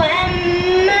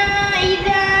وأما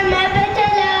إذا ما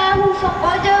ابتلاه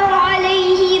فقدر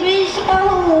عليه رزقه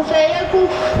فيقول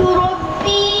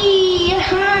ربي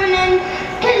أهانن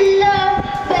كلا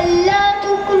بل لا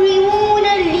تكرمون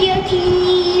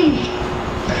اليتيم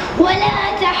ولا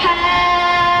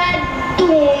تحاضون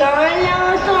على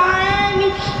طعام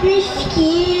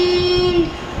المسكين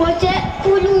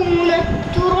وتأكلون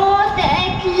التراث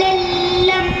أكلا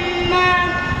لما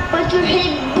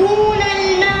وتحبون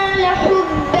المال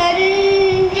حبا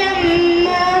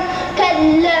جما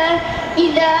كلا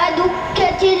إذا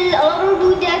دكت الأرض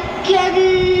دكا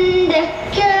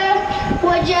دكا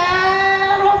وجاء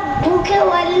ربك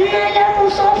والملك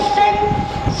صفا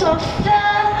صفا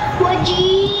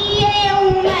وجيء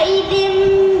يومئذ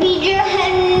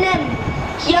بجهنم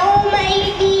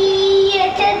يومئذ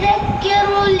يتذكر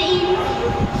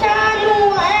الإنسان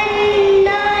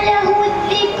وأنى له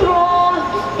الذكرى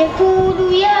يقول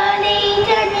يا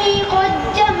ليتني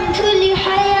قدمت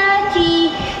لحياتي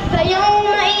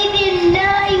فيومئذ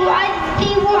لا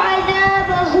يعذب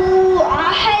عذابه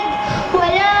أحد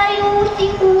ولا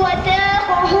يوثق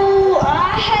وثاقه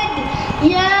أحد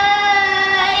يا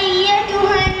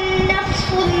أيتها النفس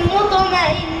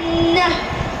المطمئنة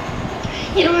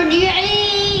ارجعي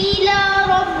إلى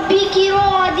ربك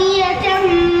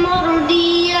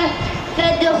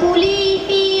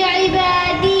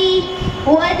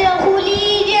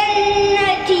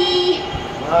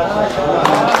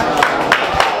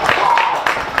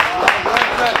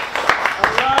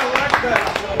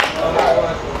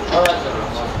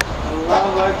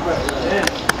Alright,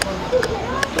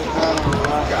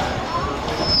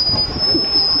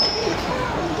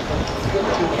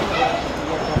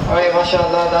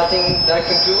 mashallah, that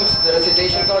concludes the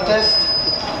recitation contest.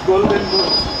 Golden Bull.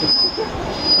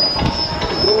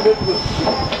 Golden Bull.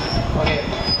 Okay.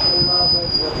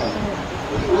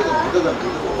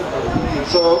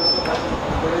 So,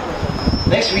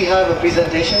 next we have a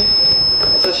presentation.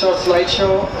 It's a short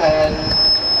slideshow, and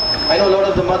I know a lot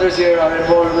of the mothers here are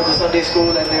involved with the Sunday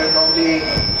school, and they're normally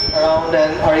around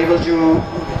and are able to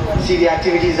see the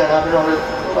activities that happen on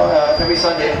every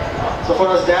Sunday. So for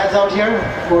us dads out here,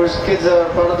 whose kids are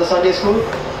part of the Sunday school,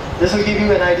 this will give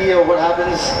you an idea of what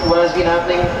has been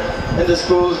happening in the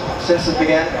school since it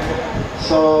began.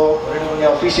 So,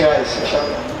 feast your eyes,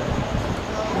 inshallah.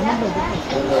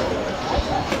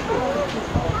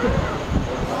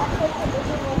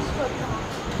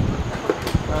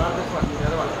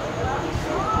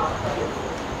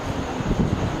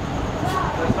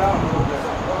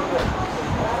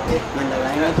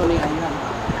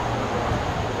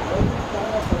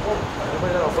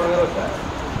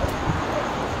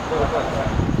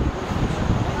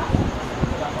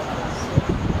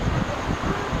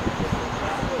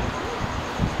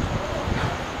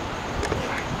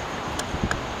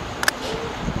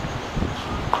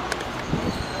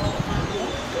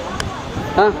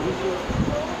 Huh?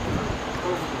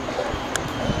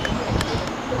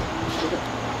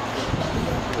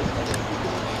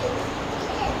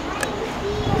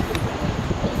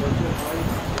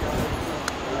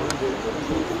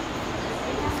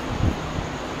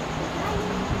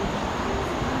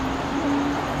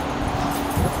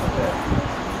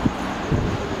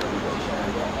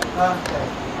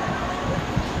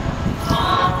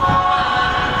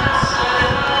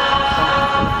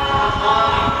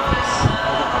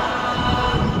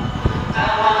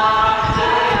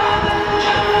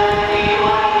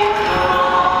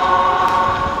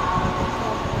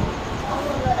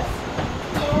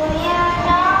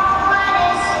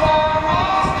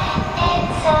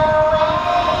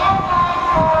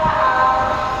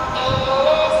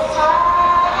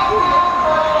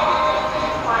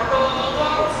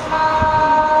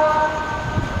 Small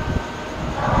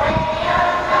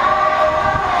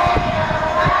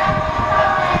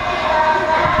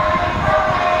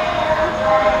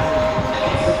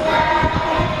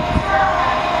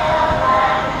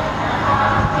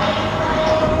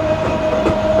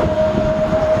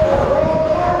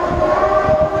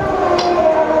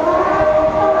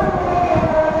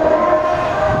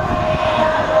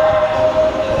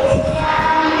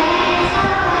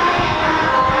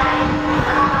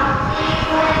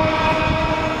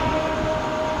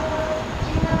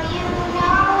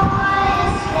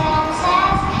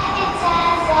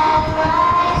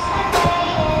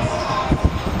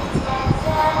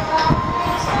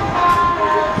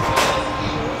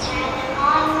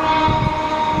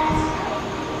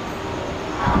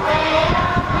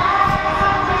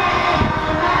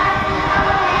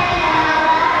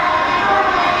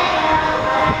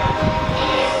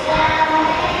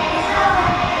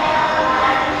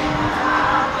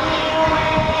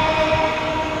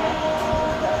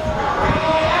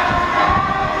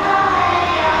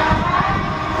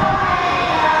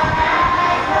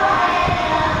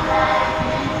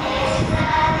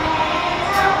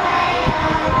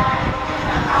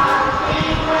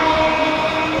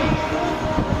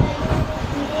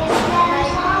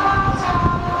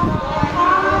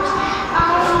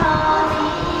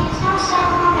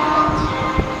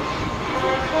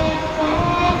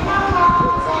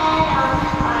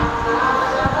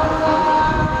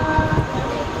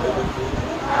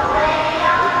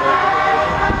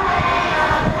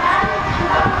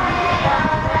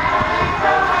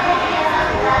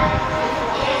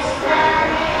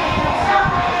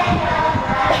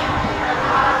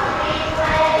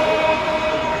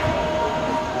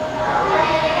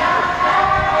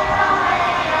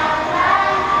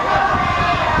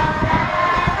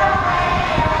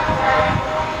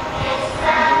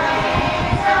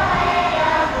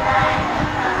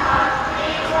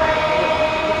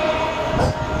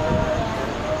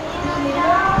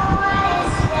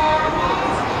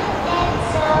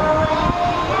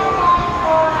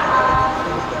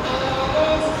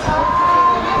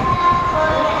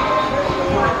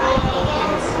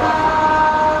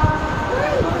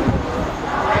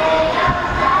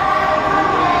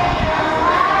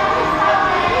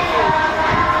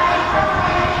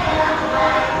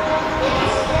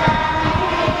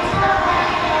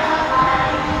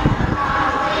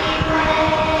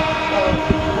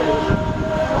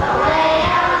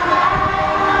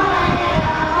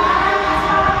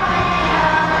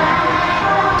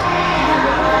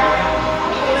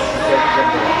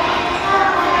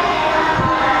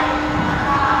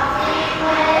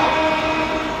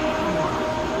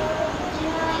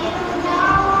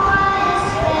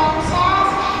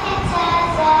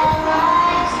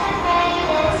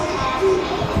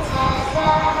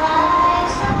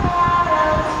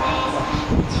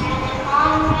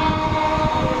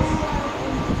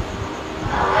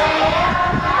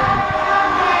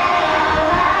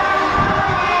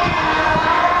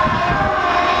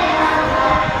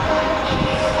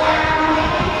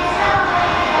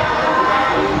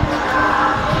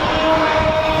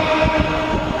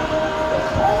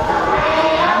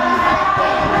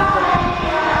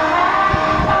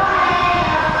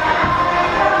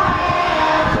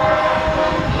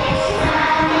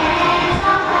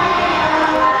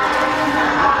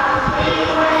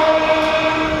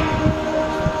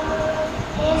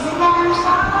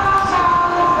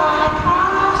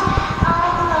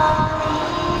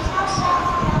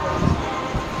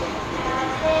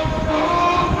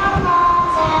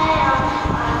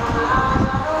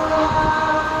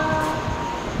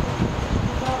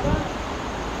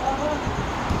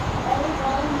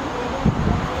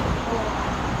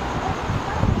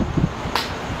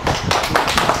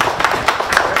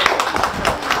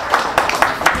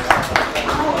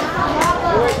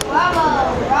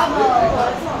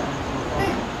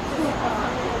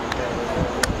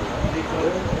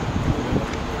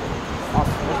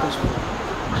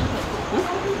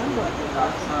I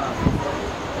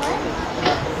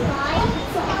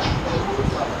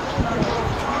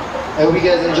hope you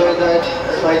guys enjoyed that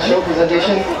slideshow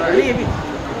presentation.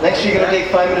 Next, we're going to take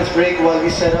 5 minutes break while we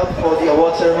set up for the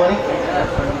award ceremony.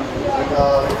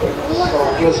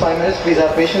 So give us 5 minutes, please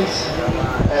have patience.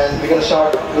 And we're going to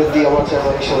start with the award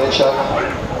ceremony show, inshallah.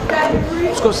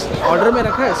 उसको order में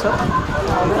रखा है sir.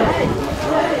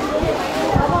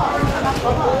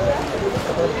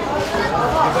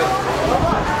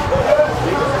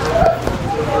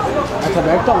 अच्छा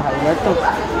बैठता हूँ भाई, बैठता हूँ.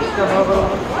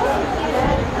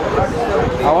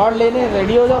 अवार्ड लेने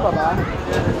रेडी हो जाओ बाबा.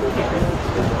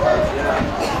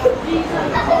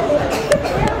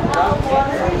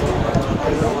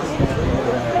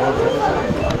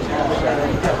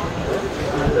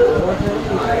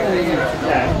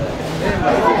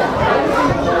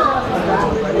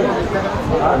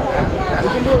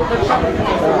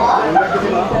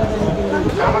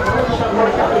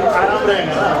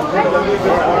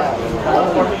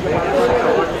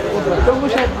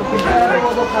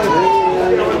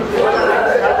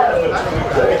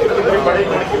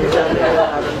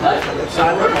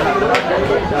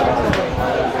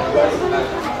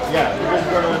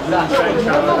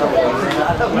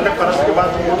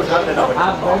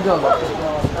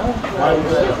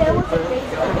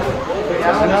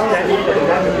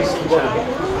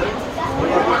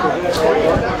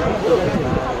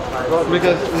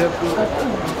 Because we have to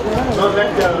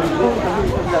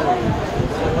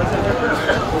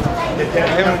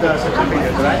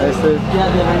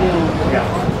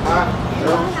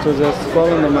so just call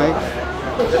on the mic.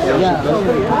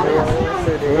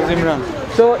 Where's Imran?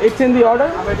 So it's in the order.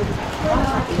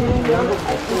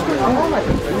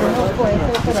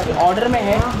 Order में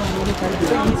है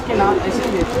तो इसके नाम ऐसे ही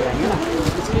देते रहेंगे ना.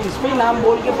 इसके इस पे ही नाम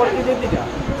बोल के पढ़ के दे दीजिए.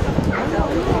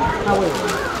 हाँ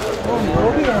वो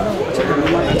भी है ना.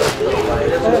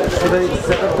 So they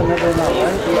set up the middle now,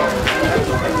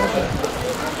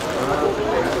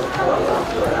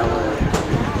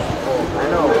 I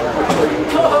know.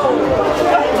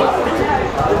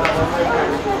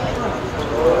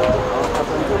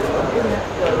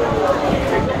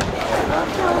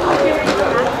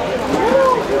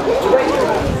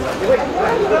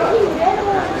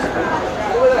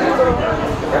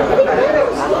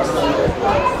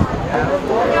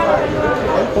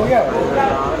 हो गया.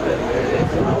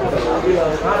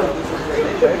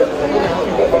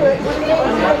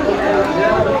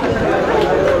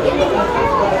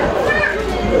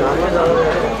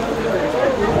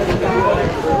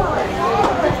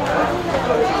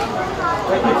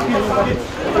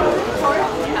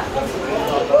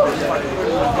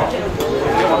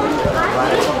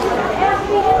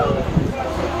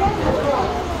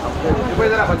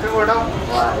 बच्चों को हटाओ.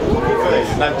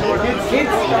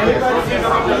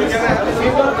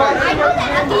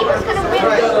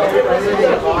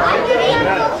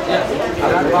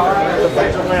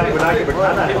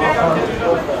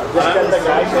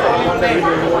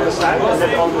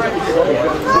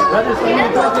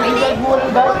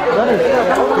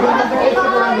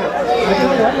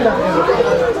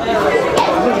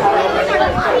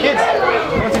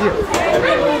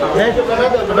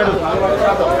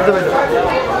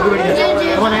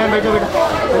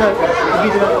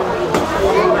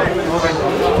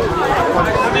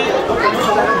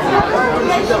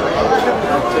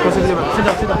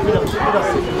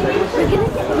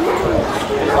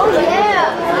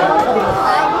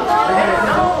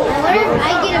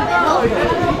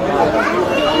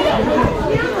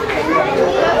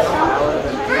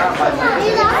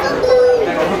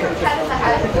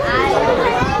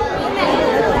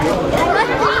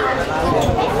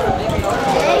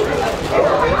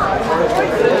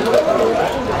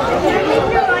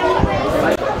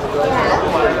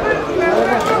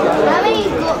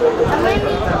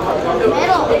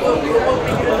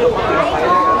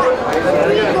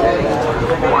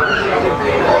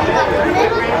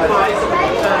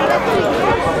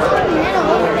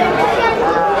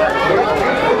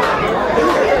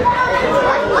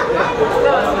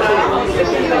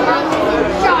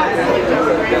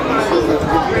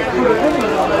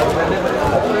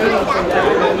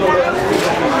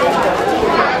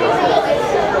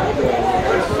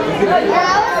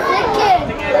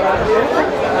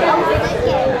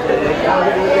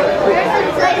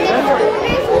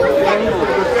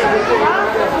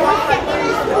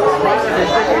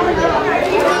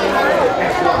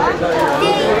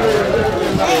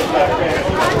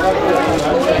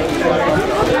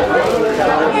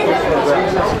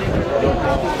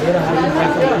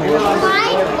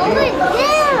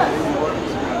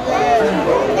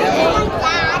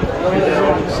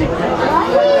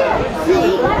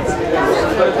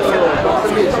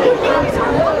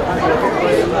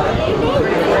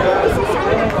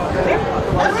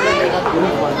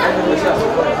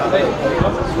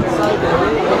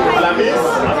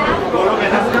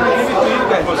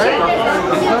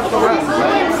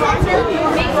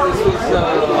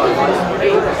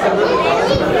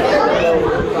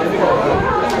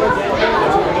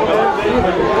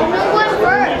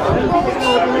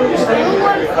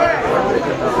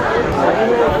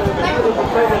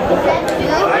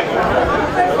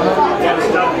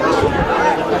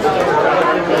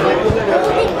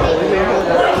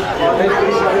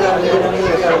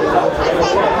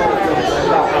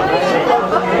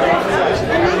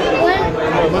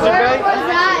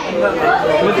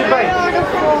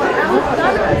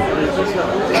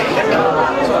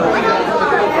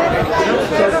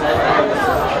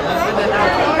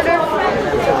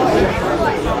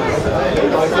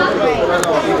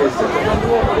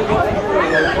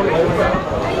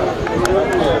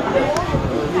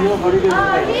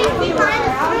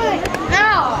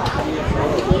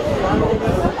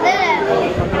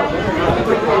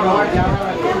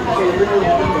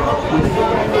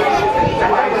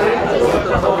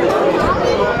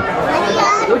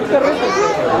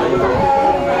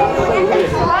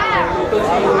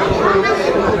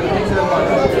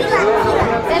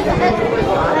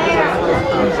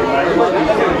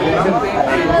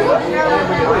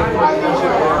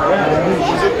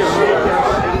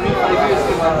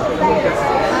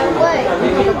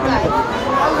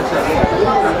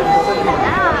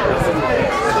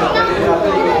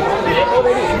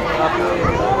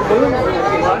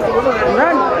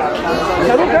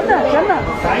 शुरू करना करना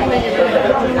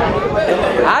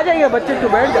आ जाइए बच्चे तो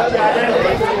बैठ जाओ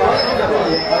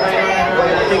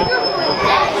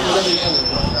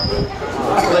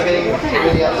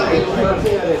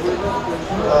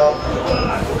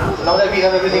Now that we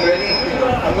have everything ready,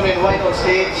 I'm going to invite on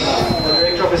stage the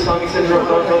Director of Islamic Center of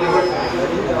North Hollywood.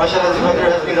 MashaAllah, his mother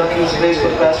has been running this place for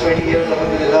the past 20 years,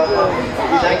 alhamdulillah.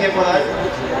 We thank him for that,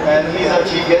 and he's our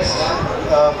chief guest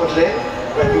for today.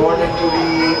 And we want him to be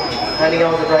handing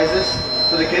out the prizes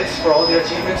to the kids for all their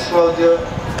achievements throughout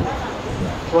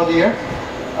the year.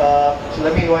 So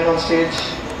let me invite on stage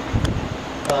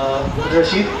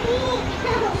Rashid.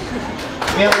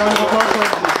 May I have a round of applause for him,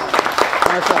 please?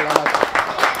 MashaAllah.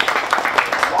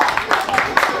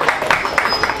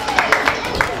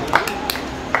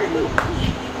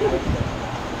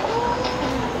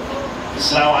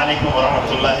 Assalamu alaikum wa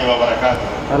rahmatullahi wa barakatuh.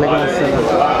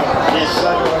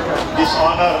 This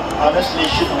honor honestly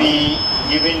should be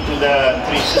given to the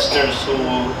three sisters who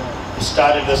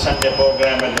started the Sunday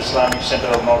program at the Islamic Center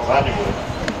of North Hollywood.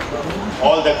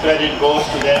 All the credit goes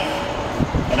to them.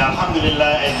 And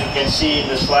alhamdulillah, as you can see in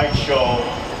the slideshow,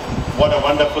 what a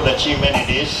wonderful achievement it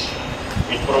is.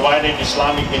 It provided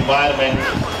Islamic environment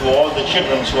to all the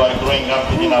children who are growing up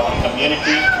within our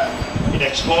community. It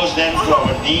exposed them to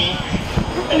our deen.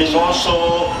 And it's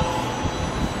also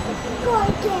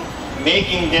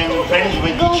making them friends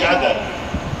with each other.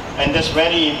 And that's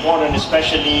very important,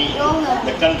 especially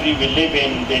the country we live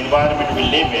in, the environment we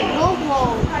live in.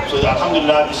 So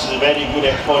alhamdulillah, this is a very good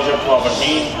exposure to our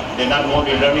deen. They're not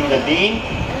only learning the deen,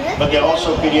 but they're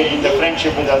also creating the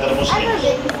friendship with other Muslims.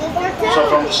 So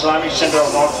from the Islamic Center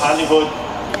of North Hollywood,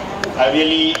 I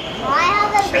really,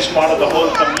 as part of the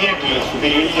whole community, we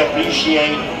really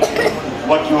appreciate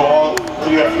what you all,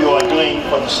 three of you are doing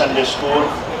for the Sunday school.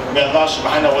 May Allah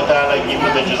subhanahu wa ta'ala give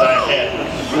you the jazaa khair.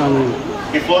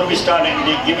 Before we start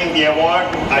giving the award,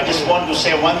 I just want to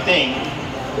say one thing.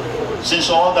 Since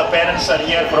all the parents are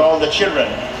here for all the children,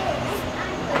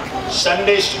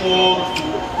 Sunday school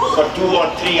for 2 or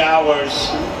 3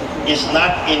 hours is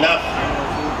not enough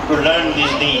to learn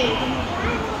this deen.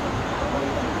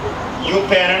 You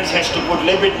parents has to put a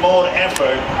little bit more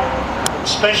effort,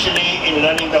 especially in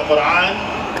learning the Quran,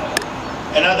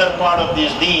 another part of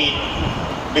this deen,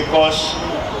 because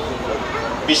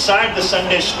besides the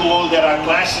Sunday school, there are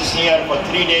classes here for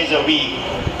 3 days a week,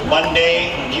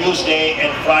 Monday, Tuesday,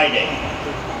 and Friday.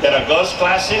 There are girls'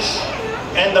 classes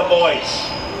and the boys.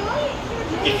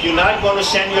 If you're not going to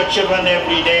send your children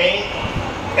every day,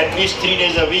 at least 3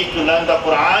 days a week to learn the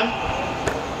Quran,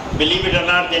 believe it or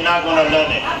not, they're not going to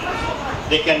learn it.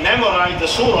 They can memorize the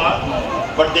surah,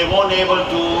 but they won't be able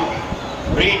to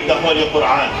read the Holy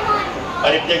Quran.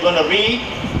 But if they're going to read,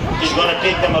 it's going to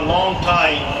take them a long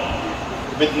time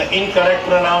with incorrect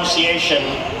pronunciation,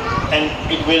 and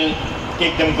it will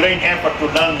take them great effort to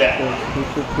learn that.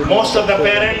 Most of the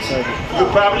parents, you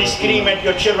probably scream at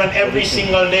your children every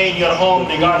single day in your home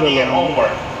regarding their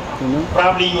homework.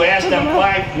 Probably you ask them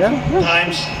 5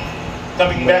 times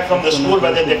coming back from the school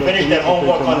whether they finished their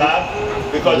homework or not,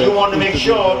 because you want to make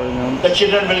sure the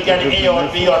children will get A or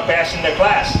B or pass in the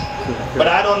class. But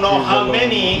I don't know how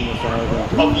many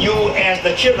of you ask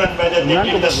the children whether they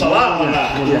did the salah or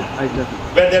not,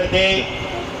 whether they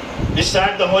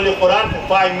recite the Holy Quran for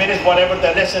 5 minutes, whatever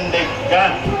the lesson they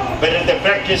got, whether they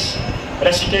practice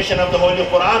recitation of the Holy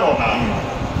Quran or not.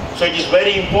 So it is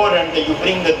very important that you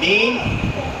bring the deen,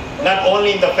 not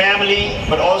only in the family,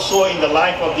 but also in the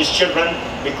life of these children,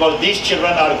 because these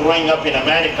children are growing up in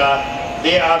America.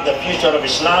 They are the future of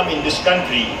Islam in this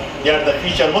country. They are the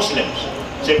future Muslims.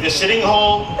 So if they're sitting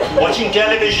home, watching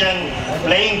television,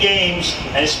 playing games,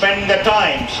 and spending their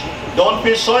times, don't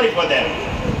feel sorry for them.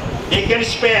 They can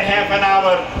spare half an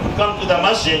hour to come to the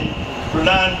masjid to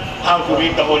learn how to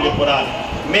read the Holy Quran.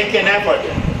 Make an effort.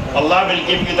 Allah will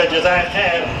give you the jazaa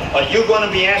khair, or you're going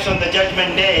to be asked on the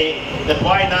judgment day that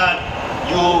why not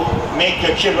you make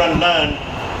your children learn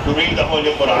to read the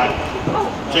Holy Quran.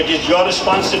 So it is your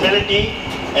responsibility,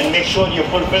 and make sure you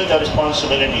fulfill the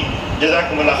responsibility.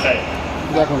 Jazakumullah khair.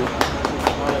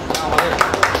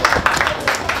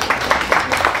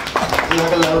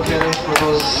 Jazakallah khairan for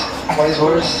those wise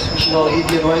words. We should all heed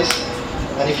the advice.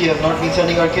 And if you have not been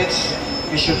sending our kids,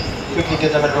 we should quickly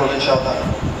get them enrolled, inshallah.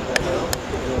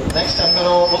 Next, I'm going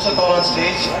to also call on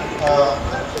stage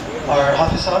our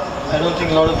Hafiz Sahab. I don't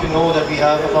think a lot of you know that we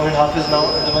have a permanent Hafiz now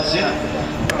at the masjid.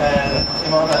 And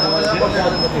Imam at the masjid.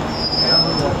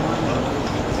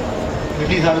 We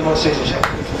please have him on stage,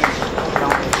 inshallah.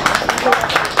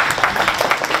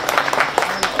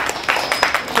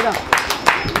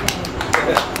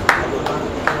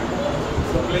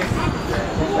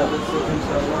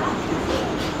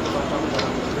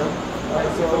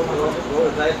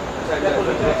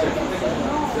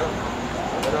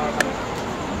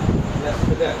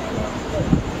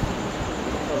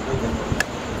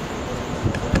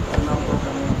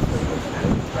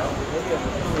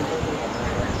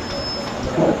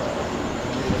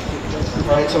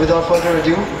 Alright, so without further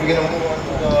ado, we're going to move on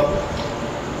to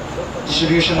the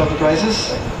distribution of the prizes.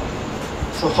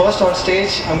 So first on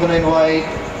stage, I'm going to invite,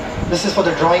 this is for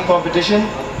the drawing competition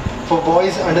for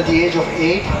boys under the age of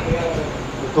 8.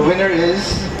 The winner is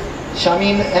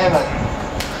Shamin Ahmed.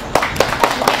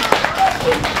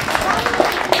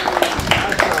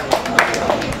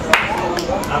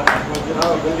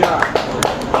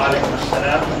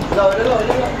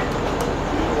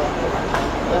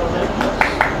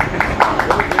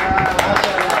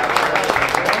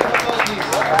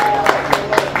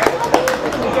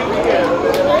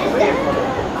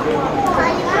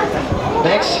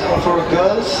 Next, for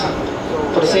girls,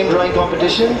 for the same drawing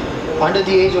competition, under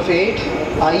the age of 8,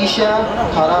 Aisha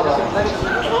Haraba.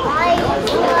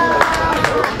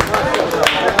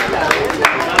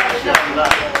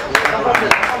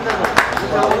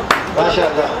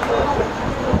 MashaAllah.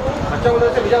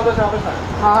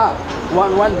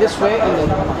 One this way and then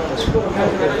this way.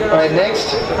 Alright,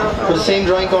 next, for the same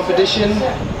drawing competition,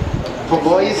 for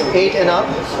boys 8 and up,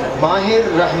 Mahir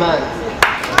Rahman.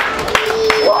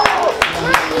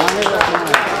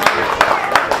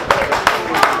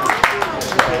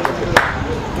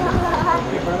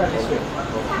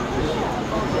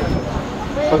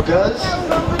 For girls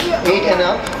 8 and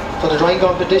up, for the drawing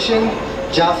competition,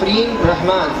 Jafreen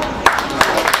Rahman.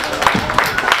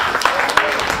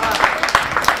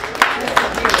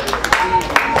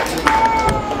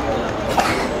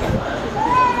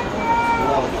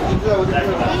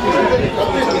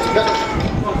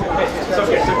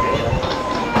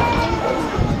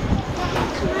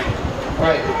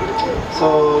 Alright, so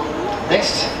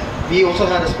next, we also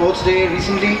had a sports day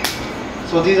recently.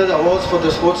 So these are the awards for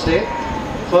the sports day.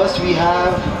 First we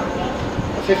have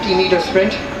a 50-meter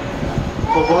sprint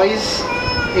for boys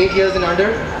 8 years and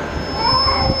under.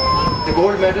 The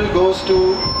gold medal goes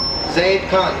to Zaid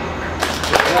Khan.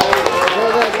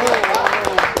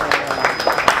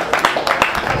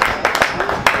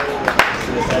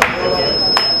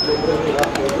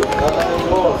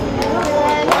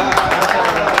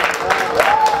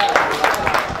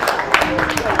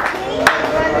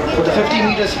 For the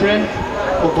 50-meter sprint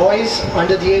for boys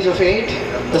under the age of 8,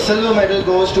 the silver medal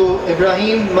goes to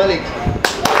Ibrahim Malik.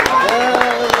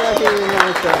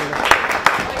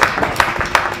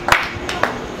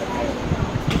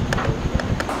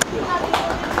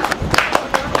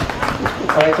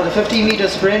 Alright, for the 50-meter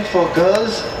sprint for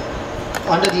girls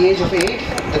under the age of 8,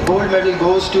 the gold medal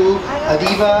goes to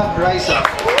Adiba Raisa.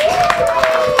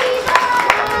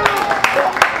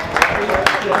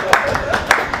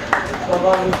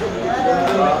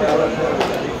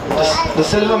 The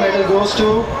silver medal goes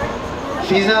to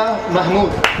Fiza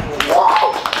Mahmood.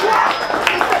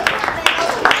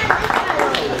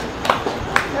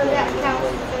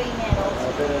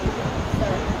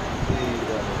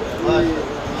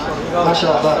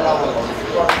 MashaAllah.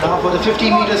 Now for the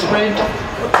 50-meter sprint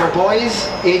for boys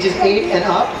ages 8 and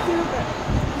up,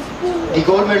 the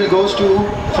gold medal goes to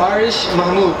Farish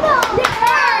Mahmood.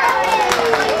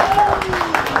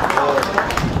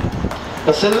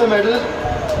 The silver medal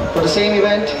for the same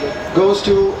event goes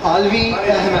to Alvi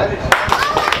Ahmed.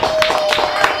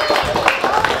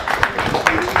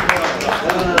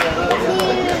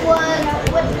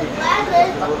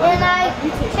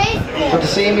 For the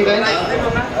same event,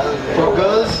 for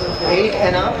girls 8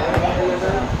 and up,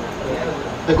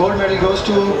 the gold medal goes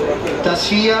to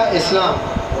Tasfiya Islam.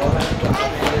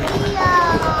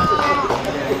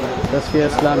 Tasfiya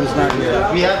Islam is not here.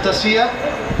 We have Tasfiya?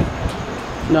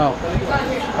 No.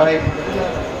 Alright,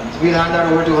 we'll hand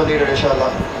that over to her later,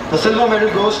 inshallah. The silver medal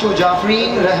goes to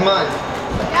Jafreen Rahman.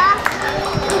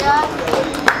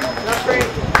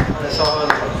 That's all.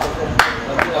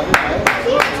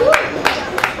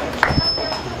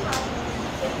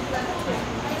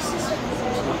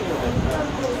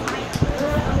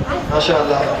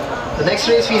 MashaAllah. The next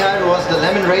race we had was the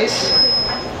lemon race.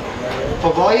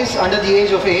 For boys under the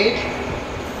age of 8,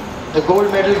 the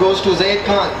gold medal goes to Zaid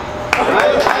Khan.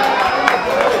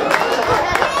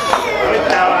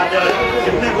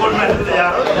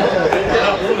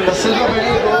 The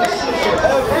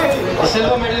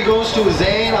silver medal goes to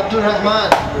Zain Abdul Rahman.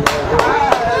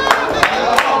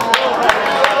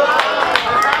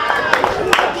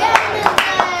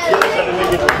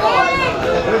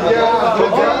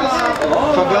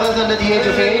 For girls under the age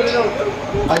of 8,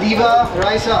 Adiba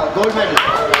Raisa, gold medal.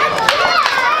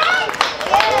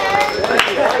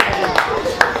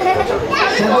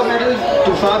 Silver medal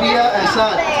to Fabia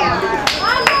Assad.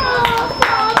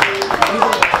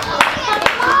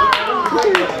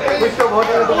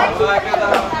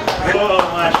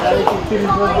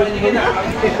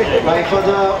 Right, for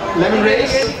the lemon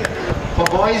race, for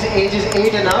boys ages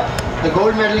 8 and up, the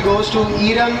gold medal goes to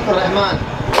Iram Rahman.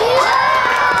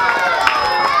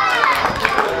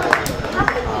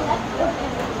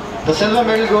 The silver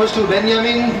medal goes to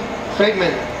Benjamin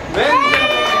Friedman.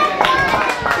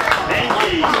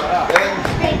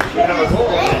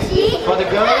 For the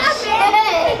girls,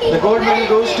 the gold medal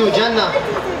goes to Jannah.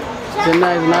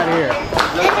 Jannah is not here.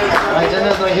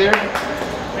 Jannah is not here.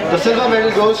 The silver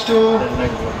medal goes to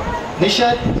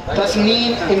Nishat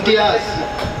Tasneen Imtiaz.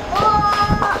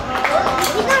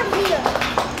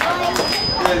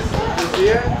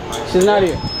 She's not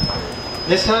here.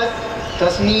 Nishat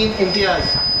Tasneen Imtiaz.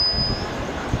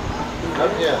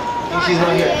 She's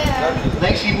not here.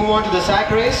 Next we move on to the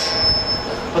sack race.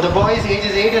 For the boys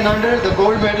ages 8 and under, the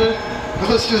gold medal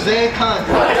goes to Zaid Khan.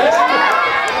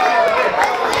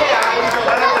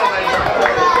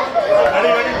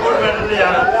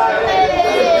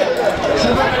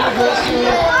 Silver medal goes to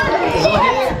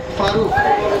Zohair Farooq.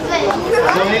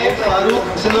 Zohair Farooq,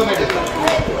 silver medal.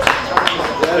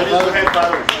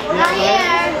 Not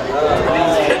here.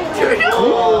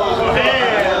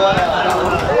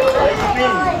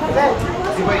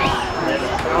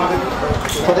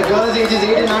 For the girls ages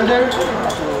 8 and under,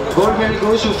 gold medal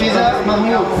goes to Fiza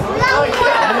Mahmood.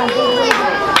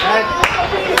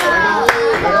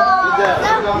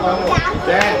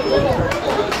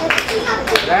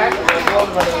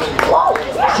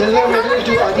 Silver medal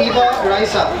to Adiba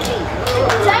Raisa.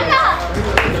 Jannah,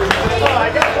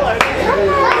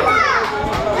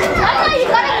 you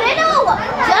got a medal.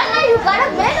 Jannah, you got a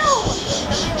medal.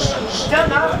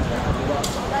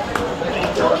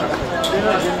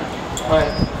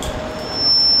 Right.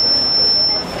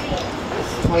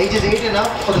 For ages 8 and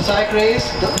up, for the sack race,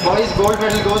 the boys gold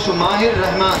medal goes to Mahir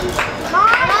Rahman.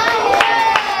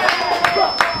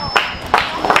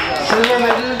 Silver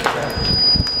medal,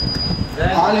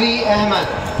 Alvi Ahmed.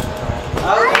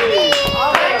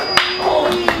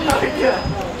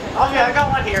 I got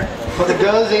one here. For the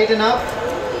girls 8 and up,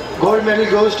 gold medal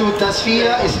goes to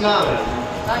Tasfiya Islam.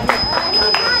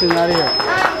 She's not here.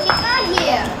 She's not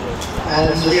here. And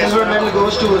the silver medal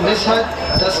goes to Nishat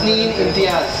Tasneen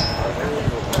Imtiaz.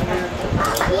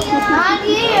 Not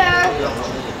here.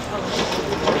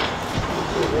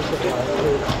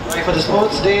 Right, for the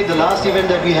sports day, the last event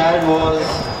that we had was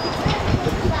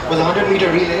a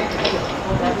 100-meter relay,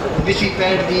 in which we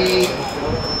paired the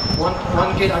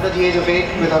one kid under the age of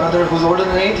 8 with another who's older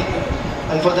than 8.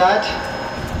 And for that,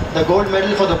 the gold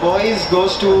medal for the boys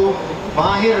goes to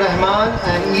Mahir Rahman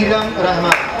and Iram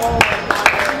Rahman.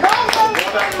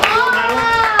 Go,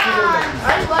 Rahman.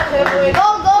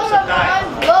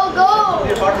 Go, go.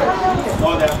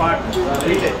 Oh, they're part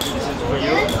relay. This is for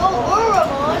you.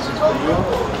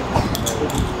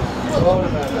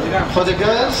 For the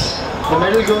girls, the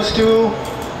medal goes to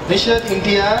Nishat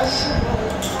Imtiaz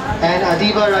and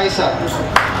Adiba Raisa.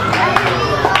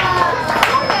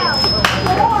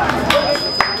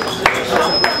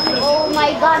 Oh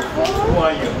my God. Who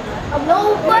are you? No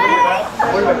way.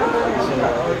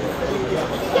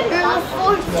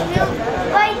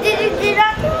 Why did you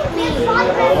not me?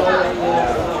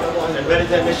 And where is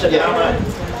the mission?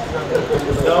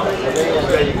 No?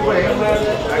 Very good.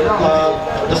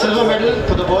 The silver medal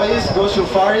for the boys goes to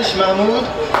Farish Mahmood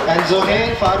and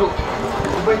Zohair Farooq.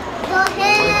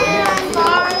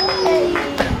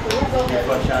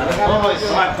 Come on, boys.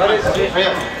 Hurry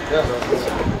up.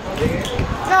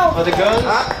 For the girls,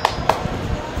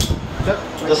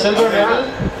 the silver medal,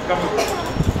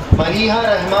 Maliha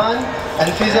Rahman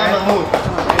and Fiza Mahmood.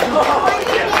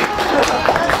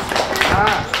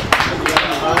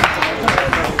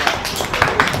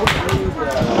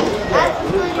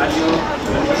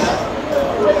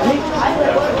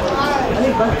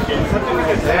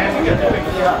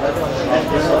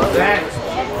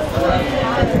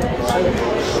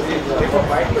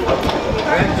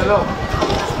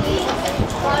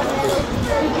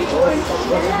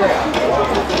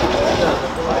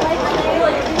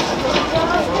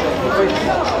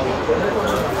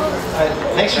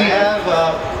 Next we have,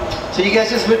 so you guys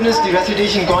just witnessed the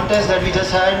recitation contest that we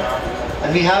just had,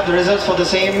 and we have the results for the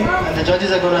same, and the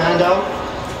judges are going to hand out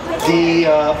the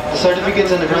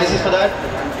certificates and the prizes for that.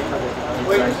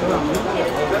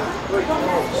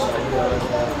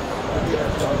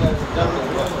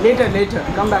 Later,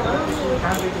 come back.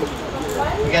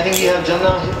 I think we have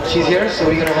Janna, she's here, so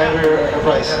we're going to hand her a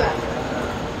prize.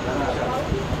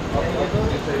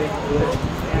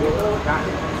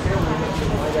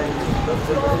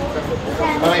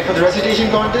 Alright, for the recitation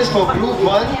contest for group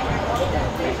 1,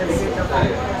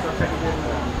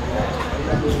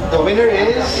 the winner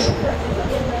is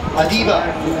Adiba.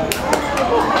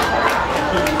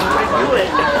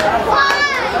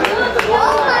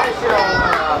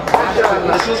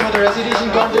 This was for the recitation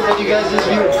contest that you guys just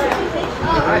viewed.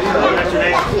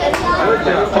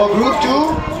 For group 2,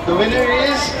 the winner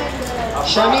is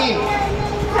Shamim.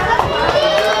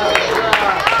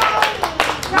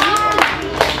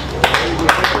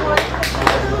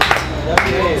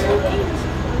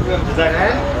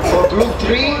 For group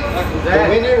 3, the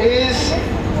winner is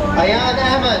Ayan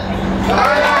Ahmed.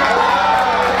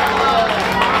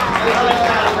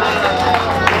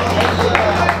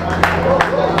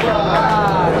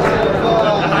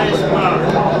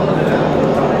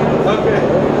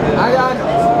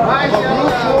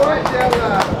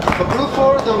 For group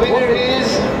 4, the winner is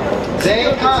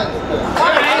Zain Khan.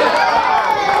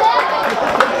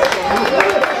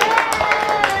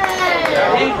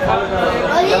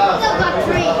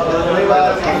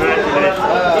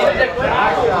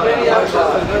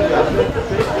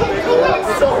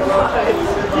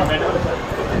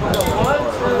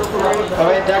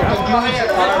 Alright, that concludes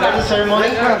our medal ceremony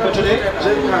for today.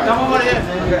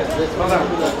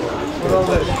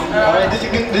 Alright,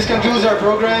 this concludes our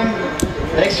program.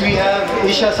 Next we have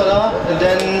Isha Salah and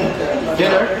then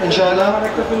dinner, inshallah.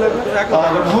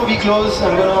 But before we close,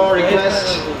 I'm going to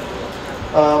request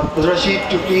Rashid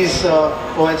to please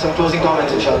provide some closing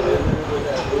comments, inshallah.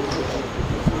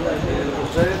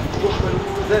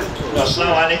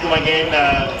 Assalamu alaikum again.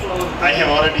 I have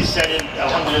already said it.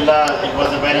 Alhamdulillah, it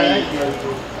was a very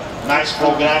nice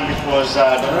program. It was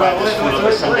done by the School of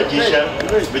the Sunday teacher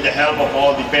with the help of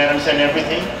all the parents and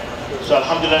everything. So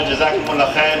Alhamdulillah,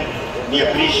 Jazakumullah khair. We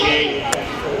appreciate,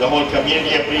 the whole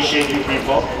community appreciate you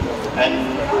people.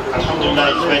 And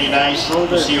Alhamdulillah, it's very nice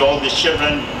to see all the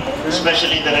children,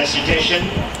 especially the recitation.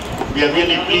 We are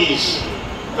really pleased,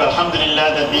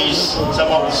 Alhamdulillah, that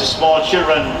some of these small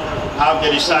children have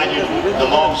they recited the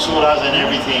long surahs and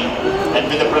everything, and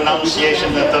with the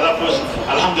pronunciation, the talaffuz.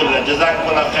 Alhamdulillah,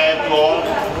 Jazakumullah khair to all,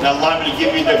 and Allah will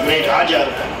give you the great ajr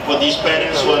for these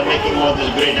parents who are making all this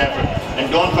great effort.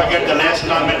 And don't forget the last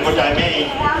comment what I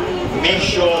made, make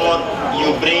sure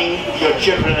you bring your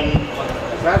children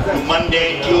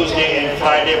Monday, Tuesday and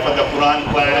Friday for the Quran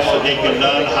class so they can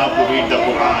learn how to read the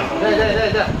Quran.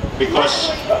 Because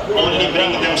only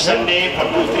bringing them Sunday for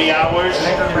 2-3 hours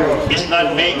does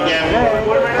not make them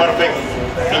perfect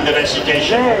in the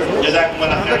recitation.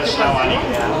 Jazakumullah khair. Assalamu alaikum.